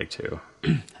if you would like to.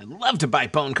 I'd love to buy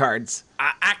bone cards.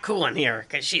 I cool in here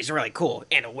because she's really cool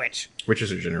and a witch.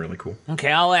 Witches are generally cool.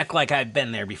 Okay, I'll act like I've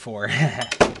been there before.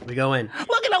 We go in.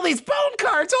 Look at all these bone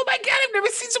cards. Oh my god, I've never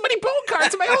seen so many bone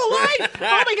cards in my whole life.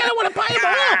 Oh my god, I want to buy them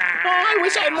all. Oh, I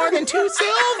wish I had more than 2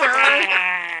 silver.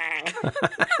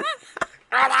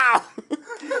 Oh,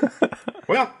 no.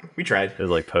 Well, we tried. There's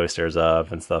like posters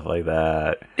up and stuff like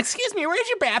that. Excuse me, where's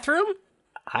your bathroom?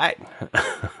 I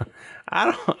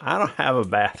don't have a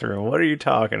bathroom. What are you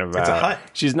talking about? It's a hut.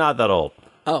 She's not that old.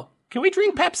 Oh. Can we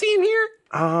drink Pepsi in here?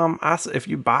 If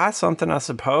you buy something, I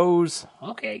suppose.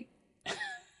 Okay.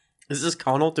 Is this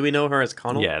Connell? Do we know her as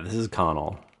Connell? Yeah, this is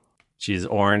Connell. She's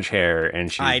orange hair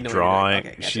and I she's know drawing.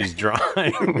 okay, gotcha. She's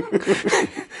drawing.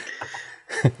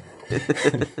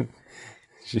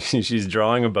 She's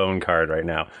drawing a bone card right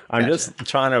now. I'm just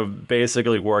trying to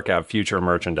basically work out future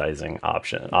merchandising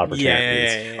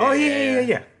opportunities.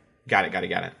 Yeah. Got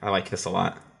it. I like this a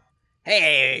lot.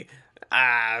 Hey,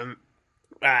 Connell,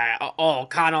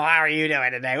 how are you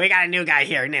doing today? We got a new guy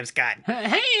here. His name's Scott.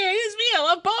 Hey, it's me. I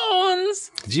love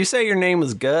bones. Did you say your name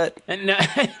was Gut? No.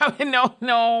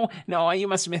 You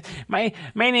must have missed. My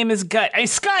name is Gut. Hey,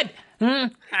 Scud.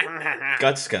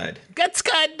 Gut Scud. Gut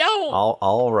Scud. No.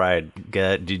 All right,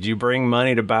 Gut. Did you bring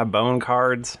money to buy bone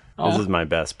cards? Oh. This is my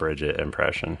best Bridget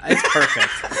impression. It's perfect.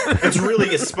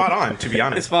 It's spot on, to be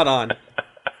honest. It's spot on.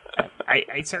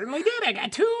 I certainly did. I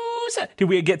got 2. Did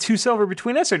we get 2 silver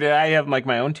between us, or did I have like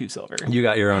my own 2 silver? You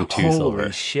got your own 2 Holy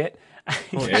silver. shit.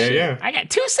 Yeah. I got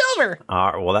 2 silver.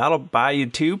 All right, well, that'll buy you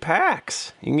 2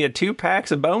 packs. You can get 2 packs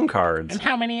of bone cards. And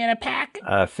how many in a pack?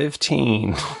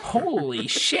 15. Holy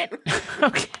shit.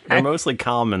 Okay. They're mostly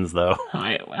commons, though.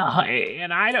 I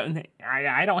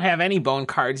don't have any bone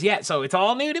cards yet, so it's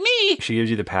all new to me. She gives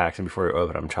you the packs, and before you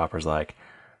open them, Chopper's like,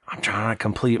 I'm trying to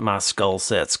complete my skull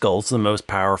set. Skull's the most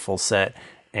powerful set,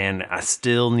 and I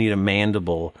still need a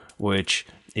mandible, which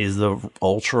is the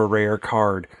ultra rare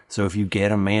card. So if you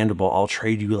get a mandible, I'll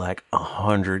trade you like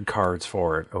 100 cards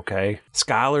for it, okay?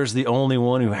 Skylar's the only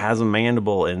one who has a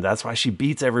mandible, and that's why she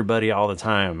beats everybody all the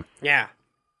time. Yeah.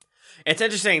 It's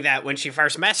interesting that when she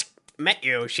first met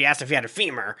you, she asked if you had a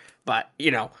femur, but,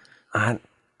 you know. I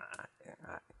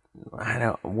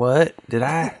don't, what? Did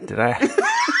I?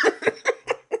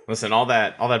 Listen, all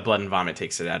that blood and vomit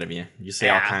takes it out of you. You say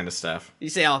all kind of stuff. You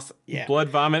say all, yeah. Blood,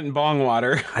 vomit, and bong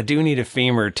water. I do need a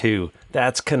femur, too.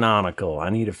 That's canonical.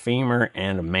 I need a femur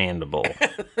and a mandible.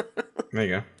 There you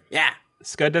go. Yeah.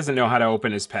 Scud doesn't know how to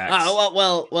open his packs.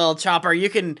 Well, Chopper, you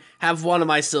can have one of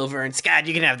my silver, and Scott,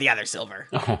 you can have the other silver.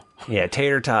 Yeah,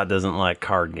 Tater Tot doesn't like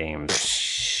card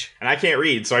games. And I can't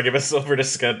read, so I give a silver to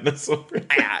Scud and a silver.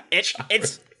 Yeah,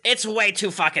 it's way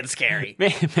too fucking scary.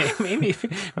 Maybe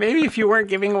if you weren't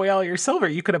giving away all your silver,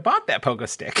 you could have bought that pogo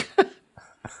stick.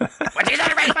 What is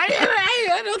that right?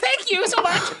 No, thank you so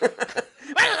much.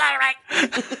 What is that right?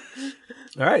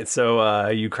 All right, so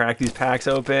you crack these packs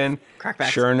open. Crack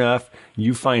packs. Sure enough,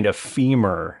 you find a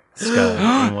femur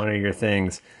skull in one of your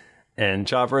things. And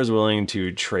Chopper is willing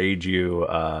to trade you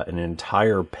an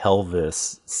entire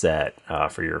pelvis set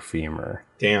for your femur.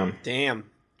 Damn.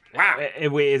 Wow.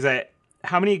 Wait, is that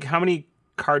how many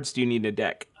cards do you need in a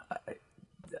deck? I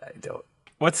don't.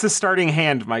 What's the starting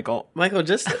hand, Michael? Michael,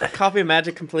 just copy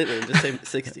Magic completely and just say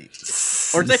 60.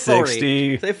 Or say 40.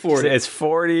 60. Say 40. It's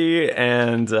 40,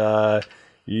 and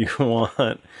you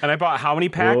want. And I bought how many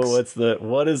packs? Well,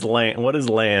 what is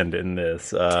land in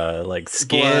this? Like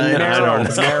skin, marrow,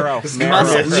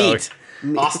 muscle, meat,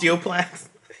 osteoblast.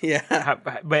 Yeah,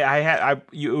 but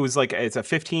it was like it's a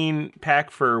 15 pack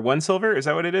for 1 silver. Is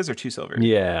that what it is, or 2 silver?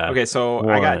 Yeah. Okay, so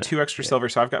I got 2 extra silver,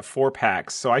 so I've got 4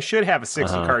 packs. So I should have a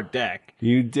 60 card deck.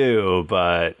 You do,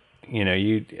 but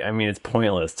it's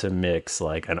pointless to mix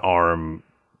like an arm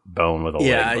bone with a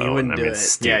leg bone. You wouldn't do it.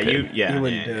 Stupid. You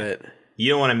wouldn't do it. You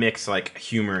don't want to mix like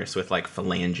humerus with like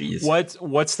phalanges.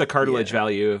 What's the cartilage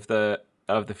value of the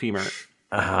femur?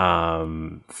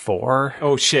 4.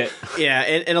 Oh shit. Yeah,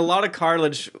 and a lot of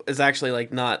cartilage is actually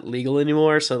like not legal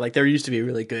anymore. So like there used to be a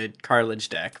really good cartilage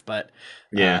deck, but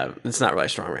it's not really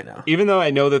strong right now. Even though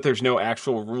I know that there's no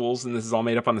actual rules and this is all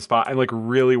made up on the spot, I'm like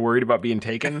really worried about being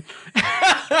taken.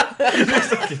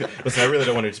 Listen, I really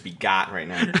don't want it to be got right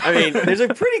now. I mean, there's a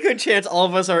pretty good chance all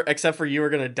of us are, except for you, are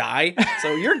going to die.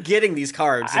 So you're getting these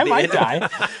cards. I might die.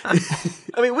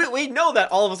 I mean, we know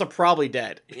that all of us are probably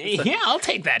dead. Yeah, I'll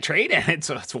take that trade. And it's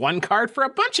 1 card for a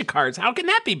bunch of cards. How can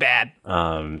that be bad?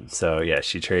 So yeah,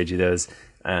 she trades you those,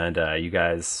 and you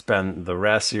guys spend the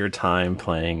rest of your time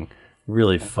playing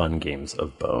really fun games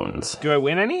of bones. Do I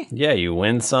win any? Yeah, you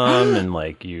win some, and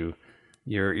like you're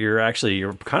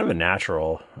kind of a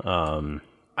natural. Wow,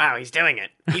 he's doing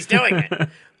it. He's doing it.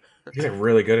 He's like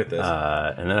really good at this.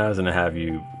 And then I was gonna have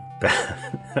you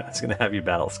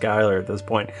battle Skylar at this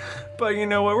point, but you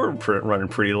know what? We're running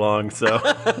pretty long, so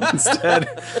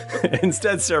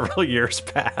instead several years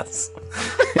pass.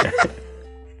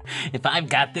 If I've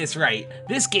got this right,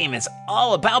 this game is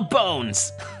all about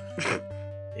bones.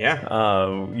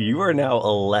 Yeah. You are now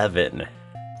 11.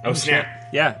 Oh snap!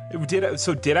 Yeah. Did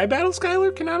I battle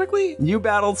Skylar canonically? You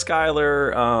battled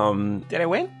Skylar. Did I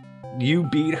win? You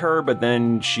beat her, but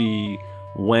then she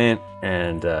went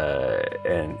and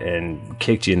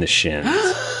kicked you in the shins.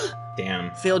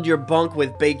 Damn. Filled your bunk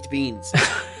with baked beans.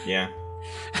 Yeah.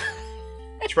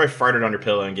 She probably farted on your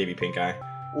pillow and gave you pink eye.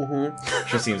 Mm-hmm.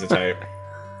 She seems the type.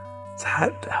 Is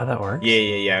that how that works?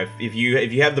 Yeah. If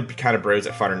you have the kind of bros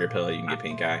that fart on your pillow, you can get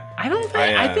pink eye. I don't think.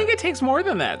 I think it takes more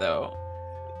than that, though.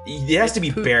 It has to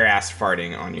be bare ass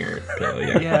farting on your pillow.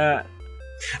 Yeah. Yeah.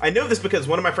 I know this because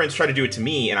one of my friends tried to do it to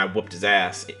me, and I whooped his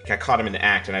ass. I caught him in the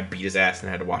act, and I beat his ass, and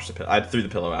I had to wash the pillow. I threw the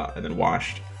pillow out and then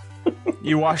washed.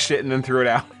 You washed it and then threw it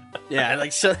out. Yeah,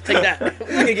 like so, take that.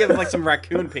 We could give him like some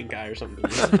raccoon pink eye or something.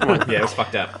 Yeah, it was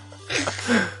fucked up.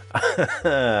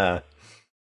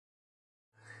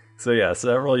 So yeah,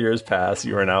 several years pass.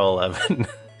 You are now 11.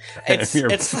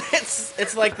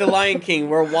 It's like the Lion King.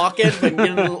 We're walking, but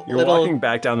you're walking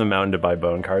back down the mountain to buy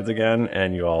bone cards again,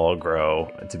 and you all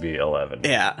grow to be 11.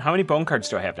 Yeah. How many bone cards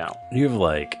do I have now? You have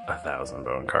like 1,000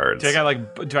 bone cards. Do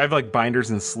I have like binders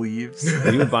and sleeves?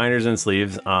 You have binders and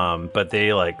sleeves, but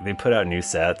they put out new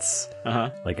sets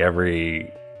like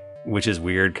every, which is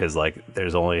weird because like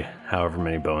there's only however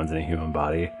many bones in a human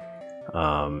body,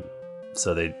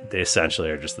 so they essentially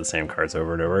are just the same cards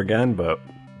over and over again, but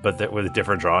with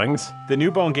different drawings. The new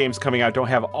bone games coming out don't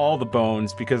have all the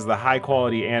bones because of the high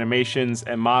quality animations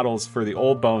and models for the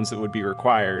old bones that would be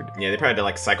required. Yeah, they probably had to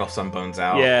like cycle some bones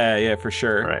out. Yeah, for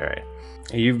sure. Right.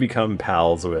 You've become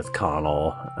pals with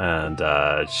Connell, and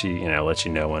she, lets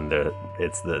you know when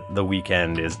the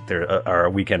weekend is. There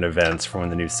are weekend events for when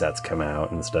the new sets come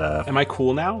out and stuff. Am I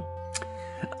cool now?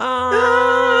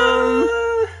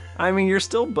 I mean, you're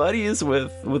still buddies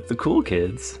with the cool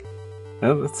kids.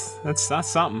 Oh, that's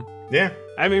something. Yeah.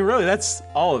 I mean, really, that's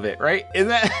all of it, right? Isn't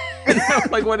that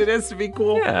like what it is to be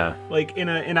cool? Yeah. Like in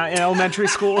an elementary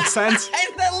school sense. Is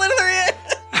that literally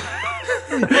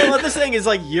it? Well, this thing is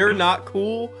like you're not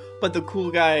cool, but the cool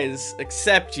guys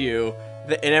accept you,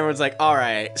 and everyone's like, all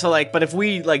right. So like, but if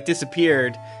we like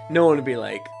disappeared, no one would be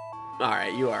like, All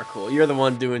right, you are cool. You're the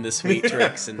one doing the sweet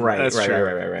tricks. And right. That's true.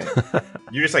 Right.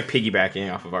 You're just like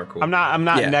piggybacking off of our cool. I'm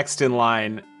not next in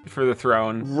line for the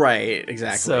throne. Right,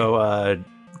 exactly. So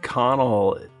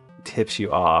Connell tips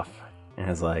you off and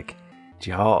is like,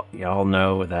 do y'all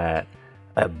know that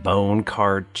a bone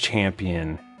card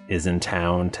champion is in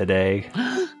town today?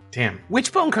 Damn.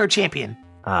 Which bone card champion?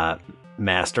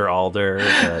 Master Alder,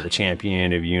 the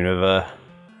champion of Unova.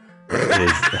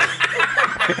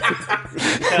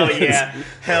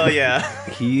 Hell yeah.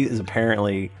 He is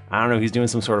apparently, I don't know, he's doing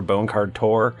some sort of bone card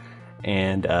tour,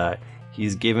 and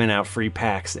he's giving out free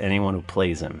packs to anyone who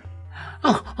plays him.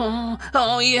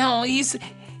 Yeah, he's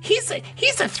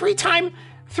a three-time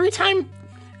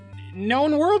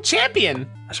known world champion.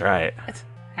 That's right.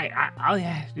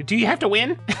 Do you have to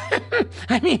win?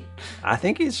 I mean, I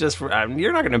think he's just.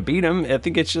 You're not going to beat him. I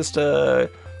think it's just.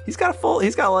 He's got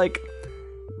like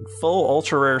full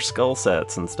ultra rare skull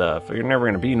sets and stuff. You're never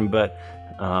going to beat him, but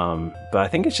I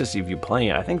think it's just if you play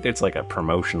it. I think it's like a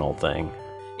promotional thing.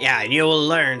 Yeah, and you will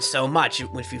learn so much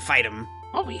if you fight him.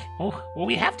 We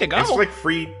have to go. It's like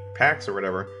free packs or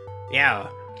whatever. Yeah.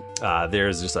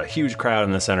 There's just a huge crowd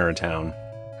in the center of town.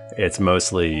 It's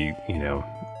mostly,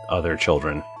 other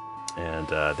children. And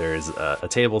there's a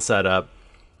table set up,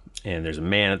 and there's a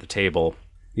man at the table.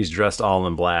 He's dressed all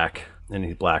in black, in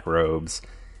his black robes,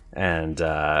 and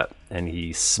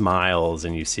he smiles,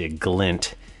 and you see a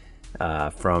glint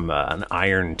from an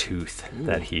iron tooth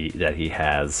that he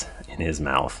has in his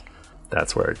mouth.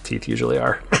 That's where teeth usually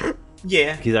are.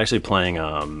 Yeah. He's actually playing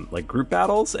like group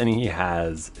battles, and he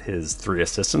has his 3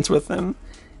 assistants with him,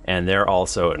 and they're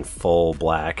also in full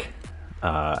black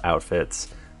outfits,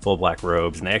 full black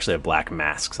robes, and they actually have black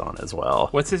masks on as well.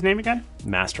 What's his name again?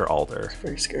 Master Alder.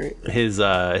 Very scary. His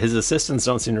assistants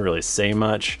don't seem to really say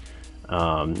much,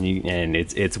 and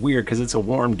it's weird because it's a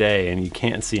warm day and you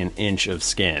can't see an inch of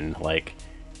skin. Like,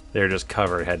 they're just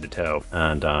covered head to toe,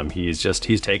 and he's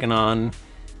taken on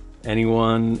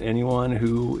anyone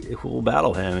who will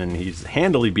battle him, and he's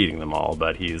handily beating them all.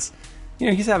 But he's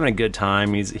having a good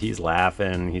time. He's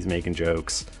laughing. He's making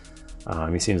jokes.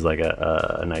 He seems like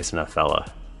a nice enough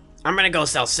fella. I'm gonna go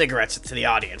sell cigarettes to the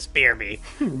audience. Beer me.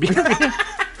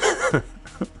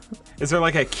 Is there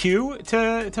like a queue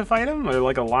to fight him, or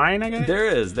like a line? I guess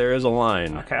there is a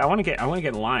line. Okay, I want to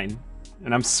get in line,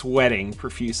 and I'm sweating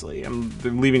profusely. I'm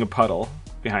leaving a puddle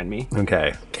behind me.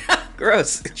 Okay.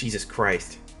 Gross. Jesus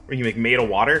Christ. Are you made of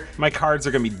water? My cards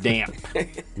are gonna be damp.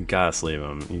 You gotta sleeve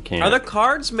them. You can't. Are the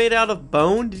cards made out of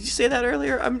bone? Did you say that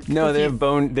earlier? No, they have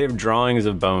bone. They have drawings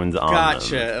of bones on them.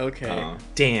 Gotcha. Okay. Oh,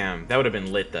 damn, that would have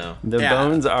been lit though. The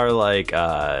bones are like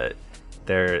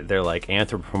they're like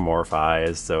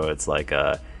anthropomorphized, so it's like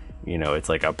it's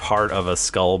like a part of a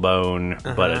skull bone,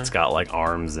 but it's got like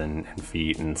arms and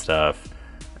feet and stuff.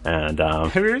 And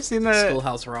have you ever seen the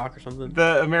Schoolhouse Rock or something?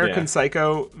 The American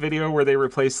Psycho video where they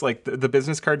replaced like the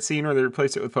business card scene where they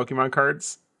replaced it with Pokemon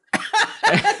cards? No,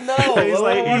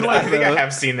 I think I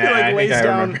have seen that.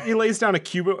 He lays down a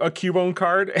Cubone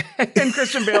card, and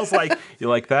Christian Bale's like, "You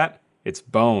like that? It's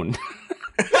bone."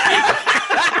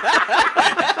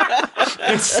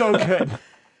 It's so good.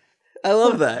 I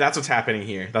love that. That's what's happening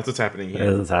here. That's what's happening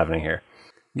here.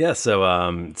 Yeah.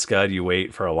 So, Scud, you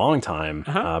wait for a long time,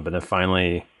 but then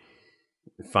finally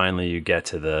you get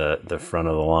to the front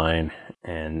of the line,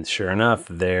 and sure enough,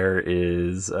 there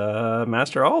is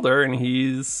Master Alder, and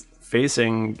he's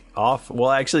facing off.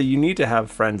 Well, actually, you need to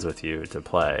have friends with you to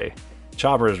play.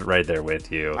 Chopper's right there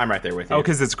with you. I'm right there with you. Oh,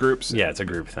 because it's groups. Yeah, it's a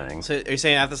group thing. So are you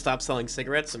saying I have to stop selling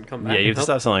cigarettes and come back? Yeah, you have to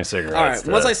stop selling cigarettes. All right.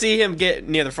 Once I see him get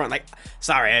near the front, like,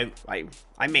 sorry,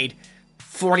 I made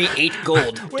 48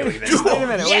 gold doing this.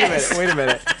 Wait a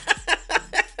minute.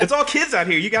 It's all kids out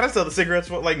here. You gotta sell the cigarettes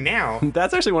like now.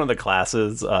 That's actually one of the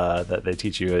classes that they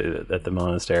teach you at the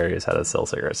monastery is how to sell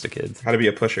cigarettes to kids. How to be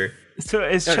a pusher. So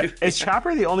is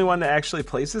Chopper the only one that actually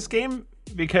plays this game?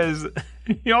 Because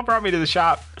y'all brought me to the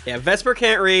shop. Yeah, Vesper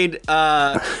can't read.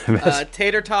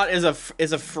 Tater Tot is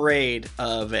afraid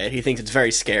of it. He thinks it's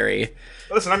very scary.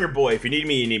 Listen, I'm your boy. If you need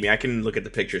me, you need me. I can look at the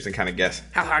pictures and kind of guess.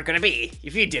 How hard could it be?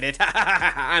 If you did it,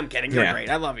 I'm kidding. You're great.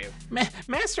 I love you.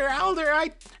 Master Alder,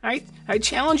 I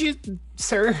challenge you,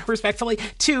 sir, respectfully,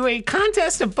 to a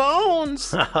contest of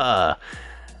bones.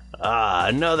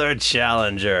 Another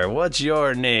challenger. What's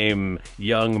your name,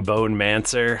 young bone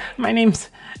mancer? My name's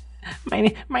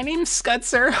Scud,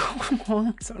 sir.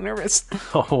 I'm so nervous.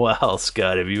 Oh, well,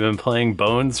 Scud, have you been playing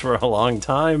bones for a long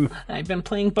time? I've been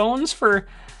playing bones for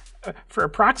For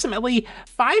approximately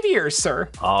 5 years, sir.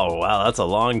 Oh, wow, that's a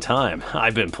long time.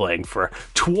 I've been playing for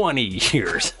 20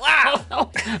 years. Wow!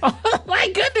 Oh, my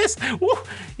goodness! Woo.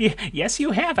 Yes, you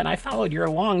have, and I followed your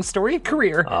long storied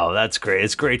career. Oh, that's great.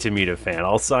 It's great to meet a fan.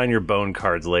 I'll sign your bone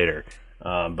cards later.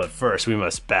 But first, we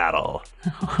must battle.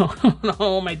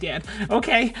 Oh, my dad.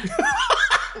 Okay.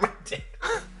 My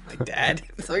dad?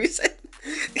 That's what you said?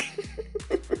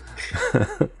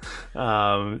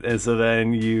 And so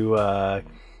then you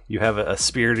have a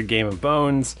spirited game of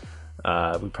bones.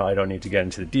 We probably don't need to get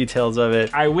into the details of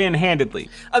it. I win handedly.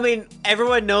 I mean,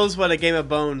 everyone knows what a game of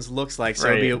bones looks like,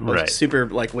 so it'd be a super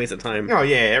waste of time. Oh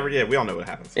yeah, we all know what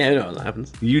happens. Yeah, we know what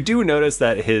happens. You do notice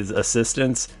that his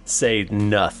assistants say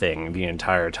nothing the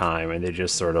entire time, and they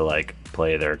just sort of like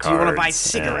play their cards. Do you want to buy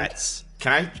cigarettes?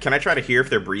 Can I try to hear if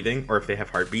they're breathing or if they have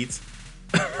heartbeats?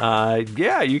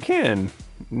 Yeah, you can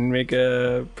make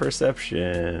a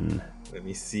perception. Let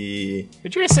me see.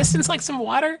 Would your assistants like some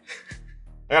water?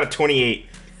 I got a 28.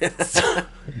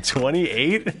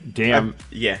 28? Damn.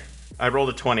 Yeah. I rolled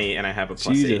a 20 and I have a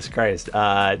plus Jesus 8. Christ.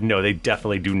 No, they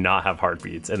definitely do not have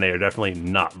heartbeats, and they are definitely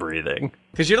not breathing.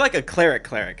 Because you're like a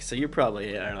cleric, so you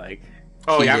probably are like...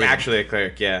 Oh, yeah, I'm actually a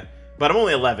cleric, yeah. But I'm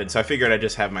only 11, so I figured I'd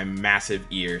just have my massive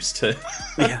ears to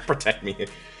protect me.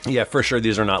 Yeah, for sure,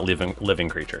 these are not living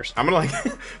creatures. I'm gonna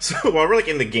so while we're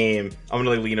in the game, I'm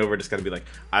gonna lean over, just gotta be like,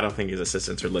 I don't think his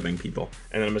assistants are living people,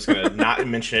 and then I'm just gonna not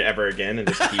mention it ever again, and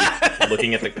just keep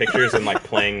looking at the pictures and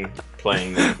playing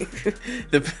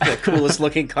the coolest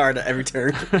looking card at every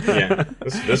turn. Yeah,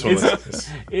 this one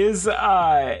is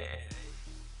like,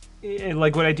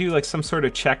 would I do like some sort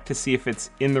of check to see if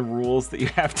it's in the rules that you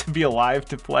have to be alive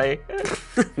to play?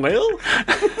 Well.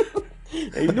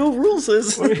 Ain't no rule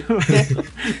says.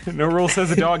 No rule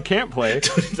says a dog can't play.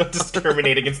 Don't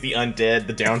discriminate against the undead,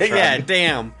 the downtrodden. Yeah,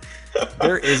 damn.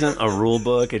 There isn't a rule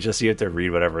book. It's just you have to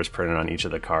read whatever is printed on each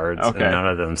of the cards. Okay. And none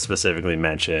of them specifically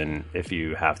mention if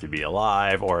you have to be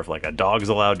alive or if like a dog's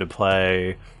allowed to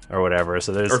play or whatever.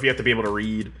 So there's, or if you have to be able to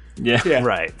read. Yeah.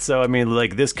 Right. So I mean,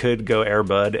 like, this could go Air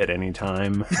Bud at any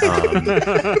time. Like,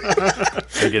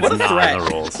 it's not in the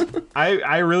rules.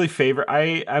 I really favor.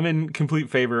 I'm in complete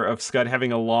favor of Scud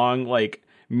having a long, like,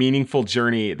 meaningful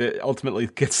journey that ultimately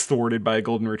gets thwarted by a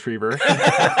golden retriever.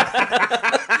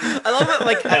 I love it.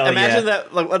 Like, imagine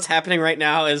that. Like, what's happening right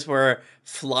now is we're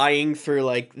flying through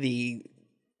like the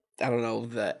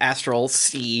astral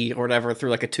sea or whatever through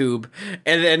like a tube,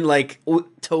 and then like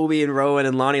Toby and Rowan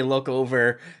and Lonnie look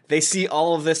over. They see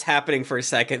all of this happening for a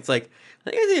second. It's like, I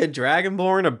think I see a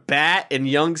dragonborn, a bat, and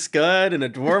young Scud, and a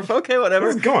dwarf. Okay, whatever.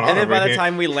 What's going on? And then by the here?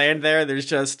 time we land there, there's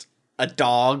just a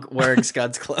dog wearing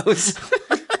Scud's clothes.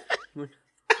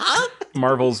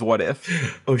 Marvel's What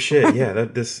If. Oh shit! Yeah,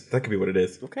 that could be what it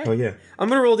is. Okay. Oh yeah. I'm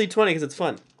gonna roll d20 because it's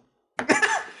fun.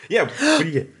 Yeah. What do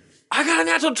you get? I got a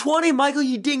natural 20, Michael,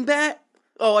 you dingbat.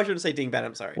 Oh, I shouldn't say dingbat,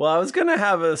 I'm sorry. Well, I was gonna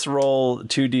have us roll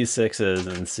 2d6s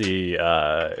and see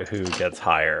who gets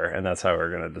higher, and that's how we're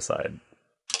gonna decide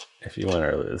if you win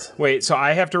or lose. Wait, so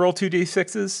I have to roll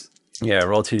 2d6s? Yeah,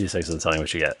 roll 2d6s and tell me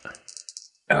what you get.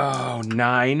 Oh,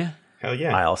 9. Hell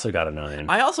yeah. I also got a 9.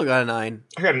 I also got a 9.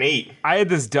 I got an 8. I had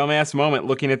this dumbass moment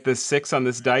looking at this 6 on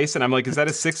this dice, and I'm like, is that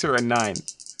a 6 or a 9?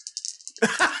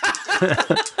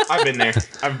 I've been there.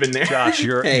 Josh,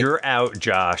 you're out,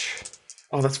 Josh.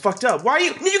 Oh, that's fucked up. Why are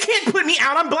you can't put me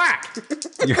out, I'm black.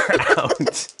 You're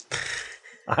out.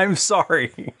 I'm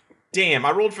sorry. Damn,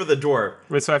 I rolled for the dwarf.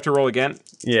 Wait, so I have to roll again?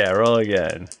 Yeah, roll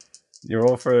again. You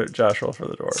roll for Josh, roll for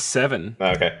the dwarf. 7.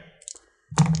 Okay.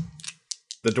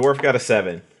 The dwarf got a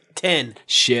 7. 10.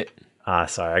 Shit.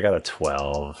 Sorry, I got a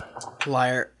 12.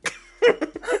 Liar.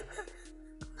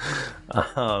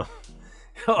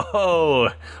 Oh,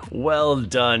 well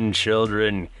done,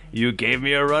 children. You gave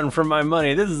me a run for my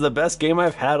money. This is the best game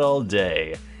I've had all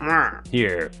day.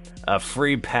 Here, a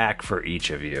free pack for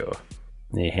each of you.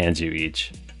 And he hands you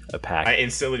each a pack. I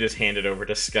instantly just hand it over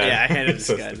to Scud. Yeah, I handed it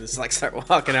to Scud. Just like start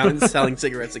walking out and selling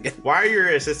cigarettes again. Why are your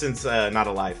assistants not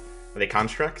alive? Are they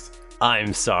constructs?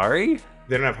 I'm sorry?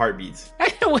 They don't have heartbeats.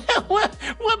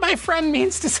 what my friend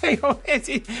means to say,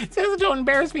 don't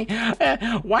embarrass me.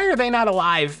 Why are they not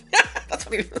alive? That's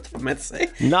what I meant to say.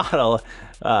 Not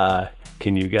a...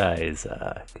 Can you guys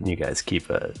keep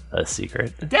a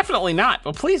secret? Definitely not.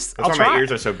 Well, please, That's I'll why try. my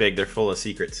ears are so big. They're full of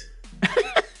secrets.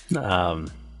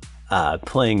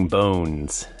 Playing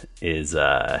bones is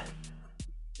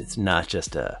it's not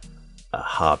just a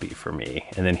hobby for me.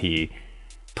 And then he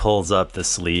pulls up the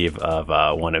sleeve of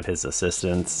one of his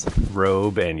assistants'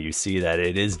 robe, and you see that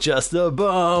it is just a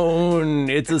bone.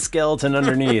 It's a skeleton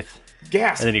underneath.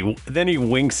 Gasp. And then he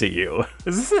winks at you.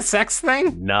 Is this a sex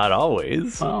thing? Not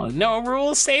always. Oh, no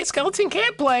rules say a skeleton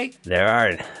can't play.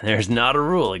 There's not a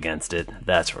rule against it,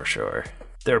 that's for sure.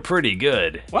 They're pretty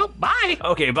good. Well, bye.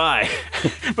 Okay, bye.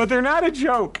 But they're not a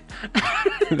joke.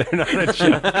 They're not a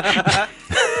joke.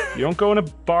 You don't go in a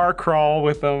bar crawl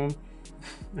with them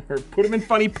or put them in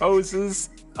funny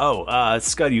poses. Oh,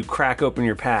 Scud, you crack open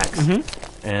your packs,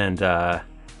 and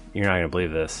you're not gonna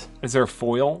believe this. Is there a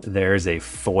foil? There's a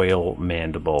foil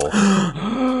mandible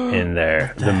in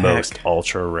there, the most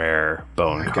ultra rare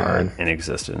bone card in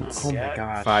existence. Oh my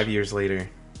god! 5 years later,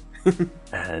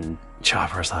 and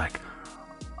Chopper's like,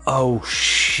 "Oh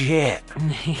shit!"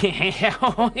 Guys, I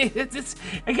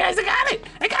got it!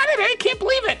 I can't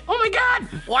believe it! Oh my god!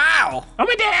 Wow! Oh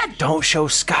my dad! Don't show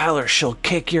Skylar; she'll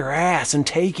kick your ass and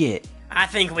take it. I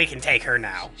think we can take her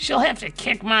now. She'll have to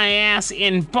kick my ass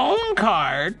in bone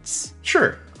cards.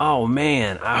 Sure. Oh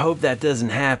man, I hope that doesn't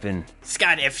happen.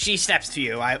 Scott, if she steps to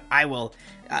you, I will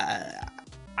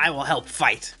help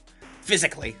fight.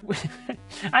 Physically.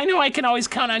 I know I can always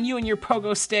count on you and your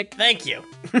pogo stick. Thank you.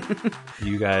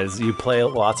 You play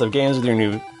lots of games with your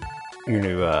new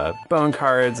bone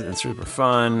cards. It's super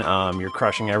fun. You're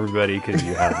crushing everybody because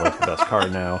you have like the best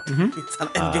card now.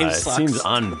 Endgame it sucks. seems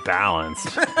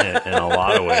unbalanced in a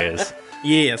lot of ways.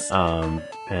 Yes.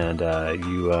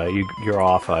 You're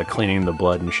off cleaning the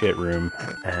blood and shit room,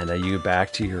 and you go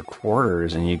back to your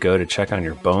quarters and you go to check on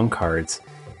your bone cards.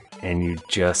 And your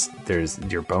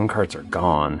bone cards are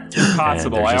gone.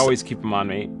 Impossible. I always keep them on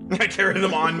me. I carry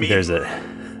them on me.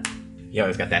 You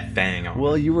always got that thing on.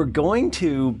 Well, you were going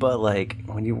to, but like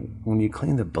when you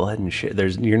clean the blood and shit,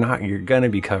 you're gonna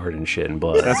be covered in shit and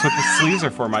blood. That's what the sleeves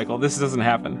are for, Michael. This doesn't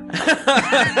happen.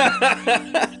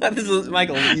 This is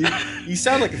Michael. You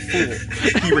sound like a fool.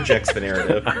 He rejects the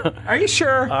narrative. Are you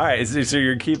sure? All right, so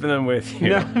you're keeping them with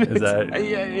you. No, is that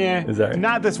yeah. Is that right?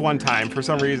 Not this one time. For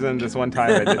some reason, this one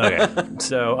time I did. Okay,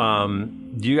 so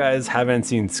you guys haven't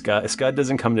seen Scud. Scud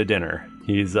doesn't come to dinner.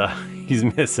 He's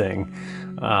missing.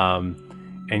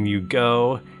 And you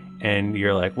go and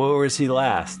you're like, where was he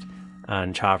last?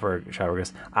 And Chopper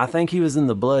goes, I think he was in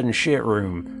the blood and shit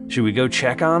room. Should we go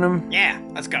check on him? Yeah,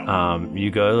 let's go. You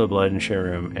go to the blood and shit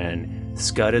room, and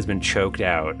Scud has been choked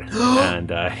out,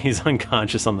 and he's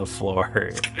unconscious on the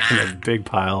floor in a big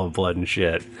pile of blood and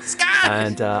shit. Scud!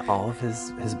 And all of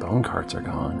his bone cards are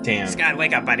gone. Damn. Scott,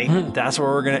 wake up, buddy. That's where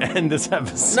we're gonna end this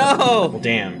episode. No! Well,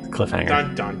 damn. Cliffhanger.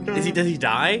 Dun, dun, dun. Does he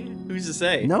die? Who's to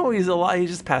say? No, he's alive. He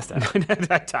just passed out.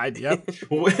 I died, yep.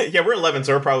 Yeah, we're 11,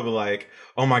 so we're probably like,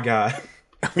 oh my god.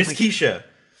 Miss Keisha.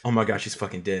 Oh my god, she's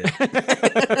fucking dead. I'm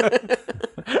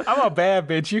a bad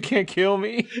bitch. You can't kill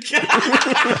me.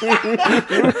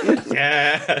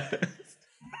 Yeah.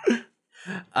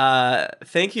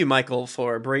 Thank you, Michael,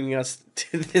 for bringing us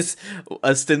to this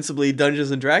ostensibly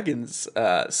Dungeons and Dragons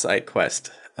side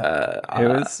quest. It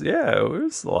was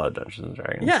a lot of Dungeons and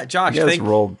Dragons. Yeah, Josh, you guys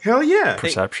rolled hell yeah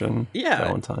perception. Yeah,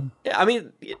 that one time. Yeah, I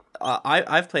mean,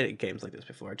 I've played games like this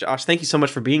before. Josh, thank you so much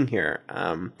for being here.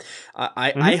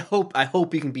 I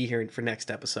hope you can be here for next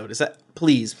episode. Is that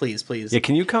please? Yeah,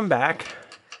 can you come back?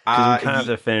 Because we kind of have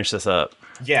to finish this up.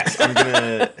 Yes, I'm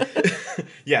gonna.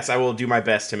 Yes, I will do my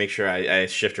best to make sure I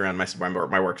shift around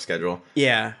my work schedule.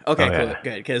 Yeah. Okay. Cool.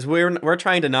 Good. Because we're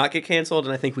trying to not get canceled,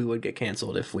 and I think we would get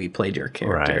canceled if we played your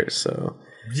characters. Right. So.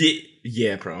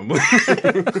 Yeah, probably.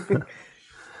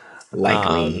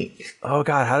 Likely. Oh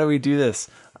God, how do we do this?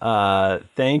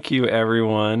 Thank you,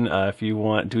 everyone. If you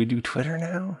want, do we do Twitter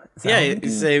now? You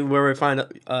say where we find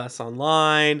us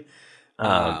online.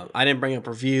 I didn't bring up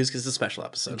reviews because it's a special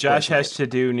episode. Josh has to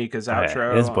do Nika's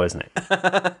outro. It is boys' night.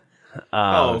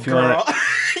 Girl.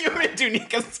 You want me to do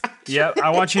Nika's outro? Yep,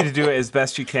 I want you to do it as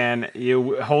best you can.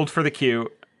 You hold for the cue.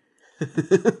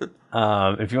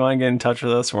 If you want to get in touch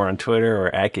with us, we're on Twitter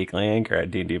or at GeekLink or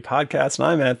at D&D Podcast, and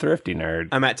I'm at Thrifty Nerd.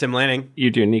 I'm at Tim Lanning. You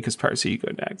do Nika's part, so you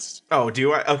go next. Oh,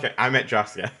 do I? Okay, I'm at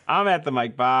Josh. Yeah. I'm at the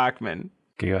Mike Bachman.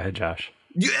 Okay, go ahead, Josh.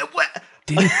 What?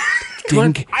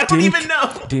 I don't even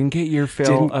know. Didn't get your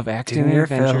fill of action and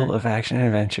adventure. Fill of action and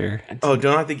adventure. Oh, do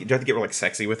I have to get like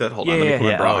sexy with it? Hold on, let me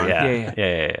put my bra on.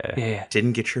 Yeah.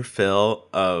 Didn't get your fill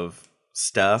of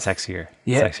stuff. Sexier.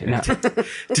 Yeah.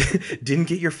 Sexier. Didn't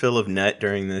get your fill of nut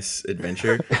during this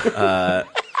adventure.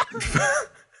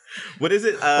 What is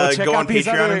it? Go on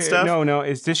Patreon and stuff. No.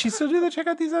 Does she still do the check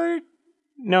out these other?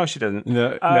 No, she doesn't.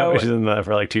 No, she's done that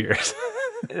for like 2 years.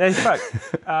 Fuck.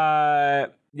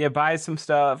 Yeah, buy some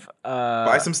stuff.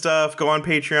 Buy some stuff. Go on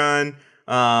Patreon.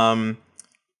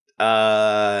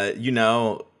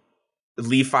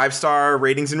 Leave 5-star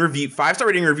ratings and review. 5-star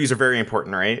rating and reviews are very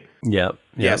important, right? Yep.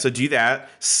 Yeah. So do that.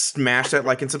 Smash that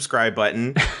like and subscribe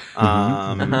button.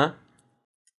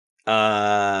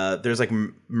 There's like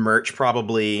merch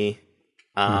probably.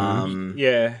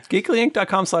 Yeah.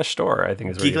 Geeklyinc.com/store, I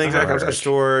think is where you can find our merch.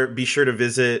 Geeklyinc.com/store. Be sure to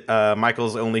visit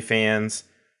Michael's OnlyFans.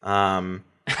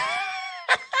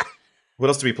 What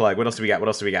else do we plug? What else do we got?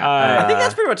 I think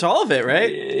that's pretty much all of it,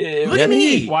 right? Look at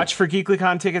me. Watch for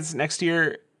GeeklyCon tickets next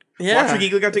year. Yeah. Watch for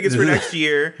GeeklyCon tickets for next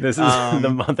year. This is the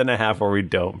month and a half where we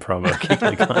don't promote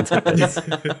GeeklyCon tickets.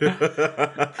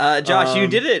 Josh, you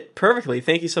did it perfectly.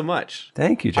 Thank you so much.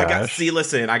 Thank you, Josh.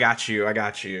 Listen, I got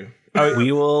you.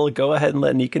 We will go ahead and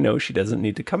let Nika know she doesn't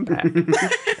need to come back.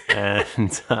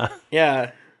 And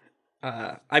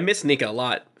I miss Nika a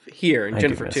lot here, and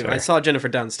Jennifer too. I saw Jennifer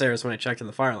downstairs when I checked in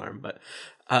the fire alarm, but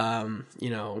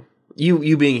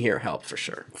you being here helped for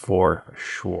sure. For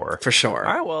sure.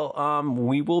 All right, well,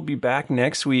 we will be back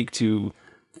next week to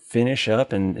finish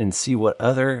up and see what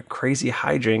other crazy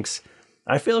hijinks.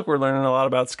 I feel like we're learning a lot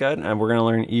about Scud, and we're going to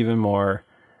learn even more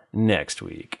next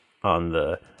week on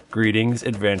the Greetings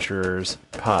Adventurers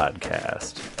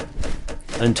podcast.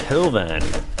 Until then,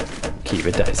 keep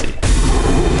it dicey.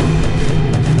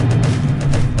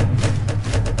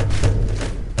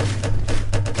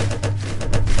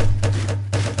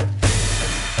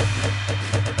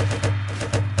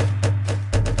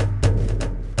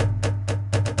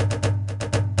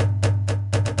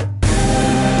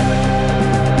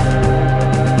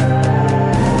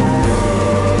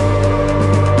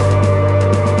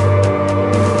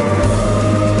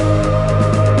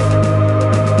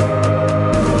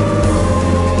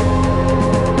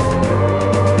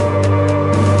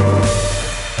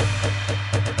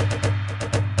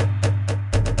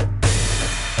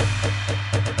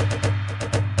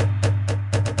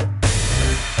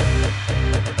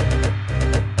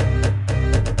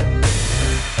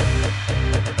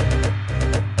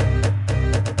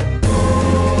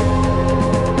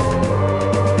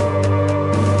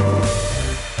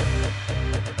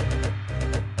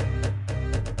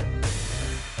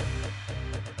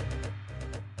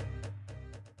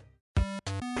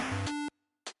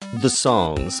 The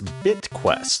songs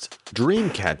BitQuest,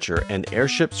 Dreamcatcher, and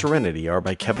Airship Serenity are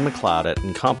by Kevin MacLeod at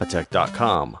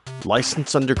Incompetech.com.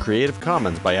 Licensed under Creative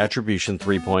Commons by Attribution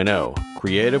 3.0.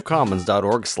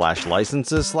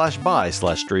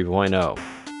 CreativeCommons.org/licenses/by/3.0.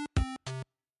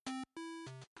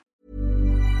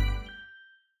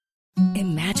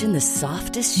 Imagine the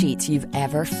softest sheets you've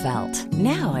ever felt.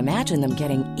 Now imagine them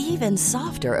getting even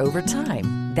softer over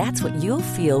time. That's what you'll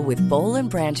feel with Boll &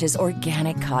 Branch's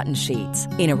organic cotton sheets.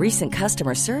 In a recent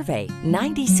customer survey,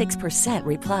 96%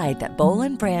 replied that Boll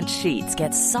 & Branch sheets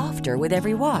get softer with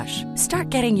every wash. Start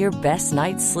getting your best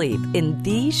night's sleep in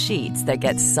these sheets that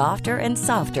get softer and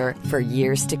softer for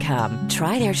years to come.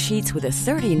 Try their sheets with a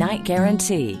 30-night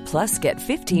guarantee. Plus, get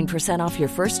 15% off your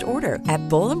first order at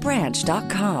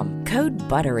bollandbranch.com. Code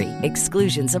BUTTERY.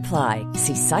 Exclusions apply.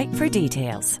 See site for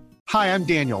details. Hi, I'm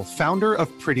Daniel, founder of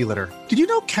Pretty Litter. Did you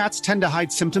know cats tend to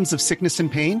hide symptoms of sickness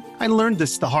and pain? I learned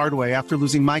this the hard way after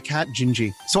losing my cat,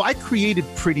 Gingy. So I created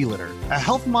Pretty Litter, a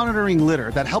health monitoring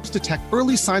litter that helps detect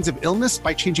early signs of illness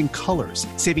by changing colors,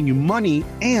 saving you money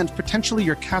and potentially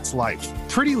your cat's life.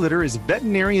 Pretty Litter is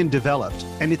veterinarian developed,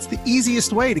 and it's the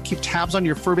easiest way to keep tabs on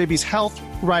your fur baby's health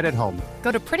right at home.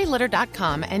 Go to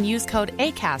prettylitter.com and use code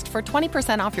ACAST for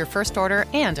 20% off your first order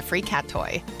and a free cat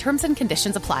toy. Terms and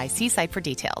conditions apply. See site for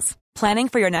details. Planning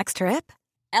for your next trip?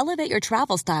 Elevate your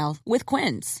travel style with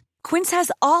Quince. Quince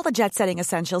has all the jet-setting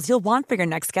essentials you'll want for your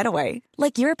next getaway,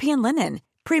 like European linen,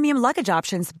 premium luggage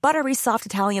options, buttery soft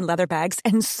Italian leather bags,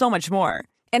 and so much more.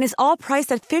 And is all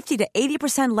priced at 50 to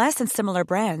 80% less than similar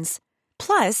brands.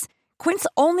 Plus, Quince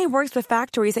only works with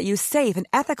factories that use safe and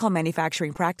ethical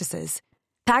manufacturing practices.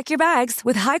 Pack your bags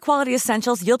with high-quality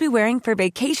essentials you'll be wearing for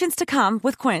vacations to come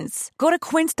with Quince. Go to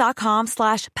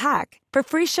quince.com/pack for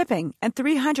free shipping and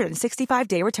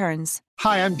 365-day returns.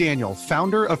 Hi, I'm Daniel,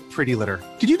 founder of Pretty Litter.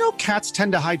 Did you know cats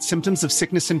tend to hide symptoms of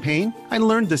sickness and pain? I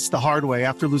learned this the hard way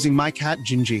after losing my cat,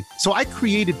 Gingy. So I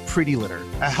created Pretty Litter,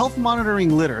 a health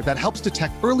monitoring litter that helps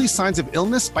detect early signs of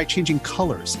illness by changing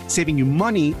colors, saving you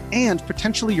money and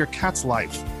potentially your cat's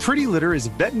life. Pretty Litter is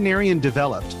veterinarian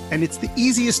developed, and it's the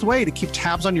easiest way to keep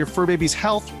tabs on your fur baby's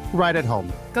health right at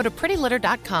home. Go to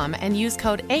prettylitter.com and use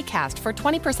code ACAST for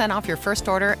 20% off your first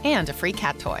order and a free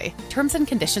cat toy. Terms and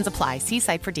conditions apply. See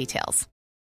site for details.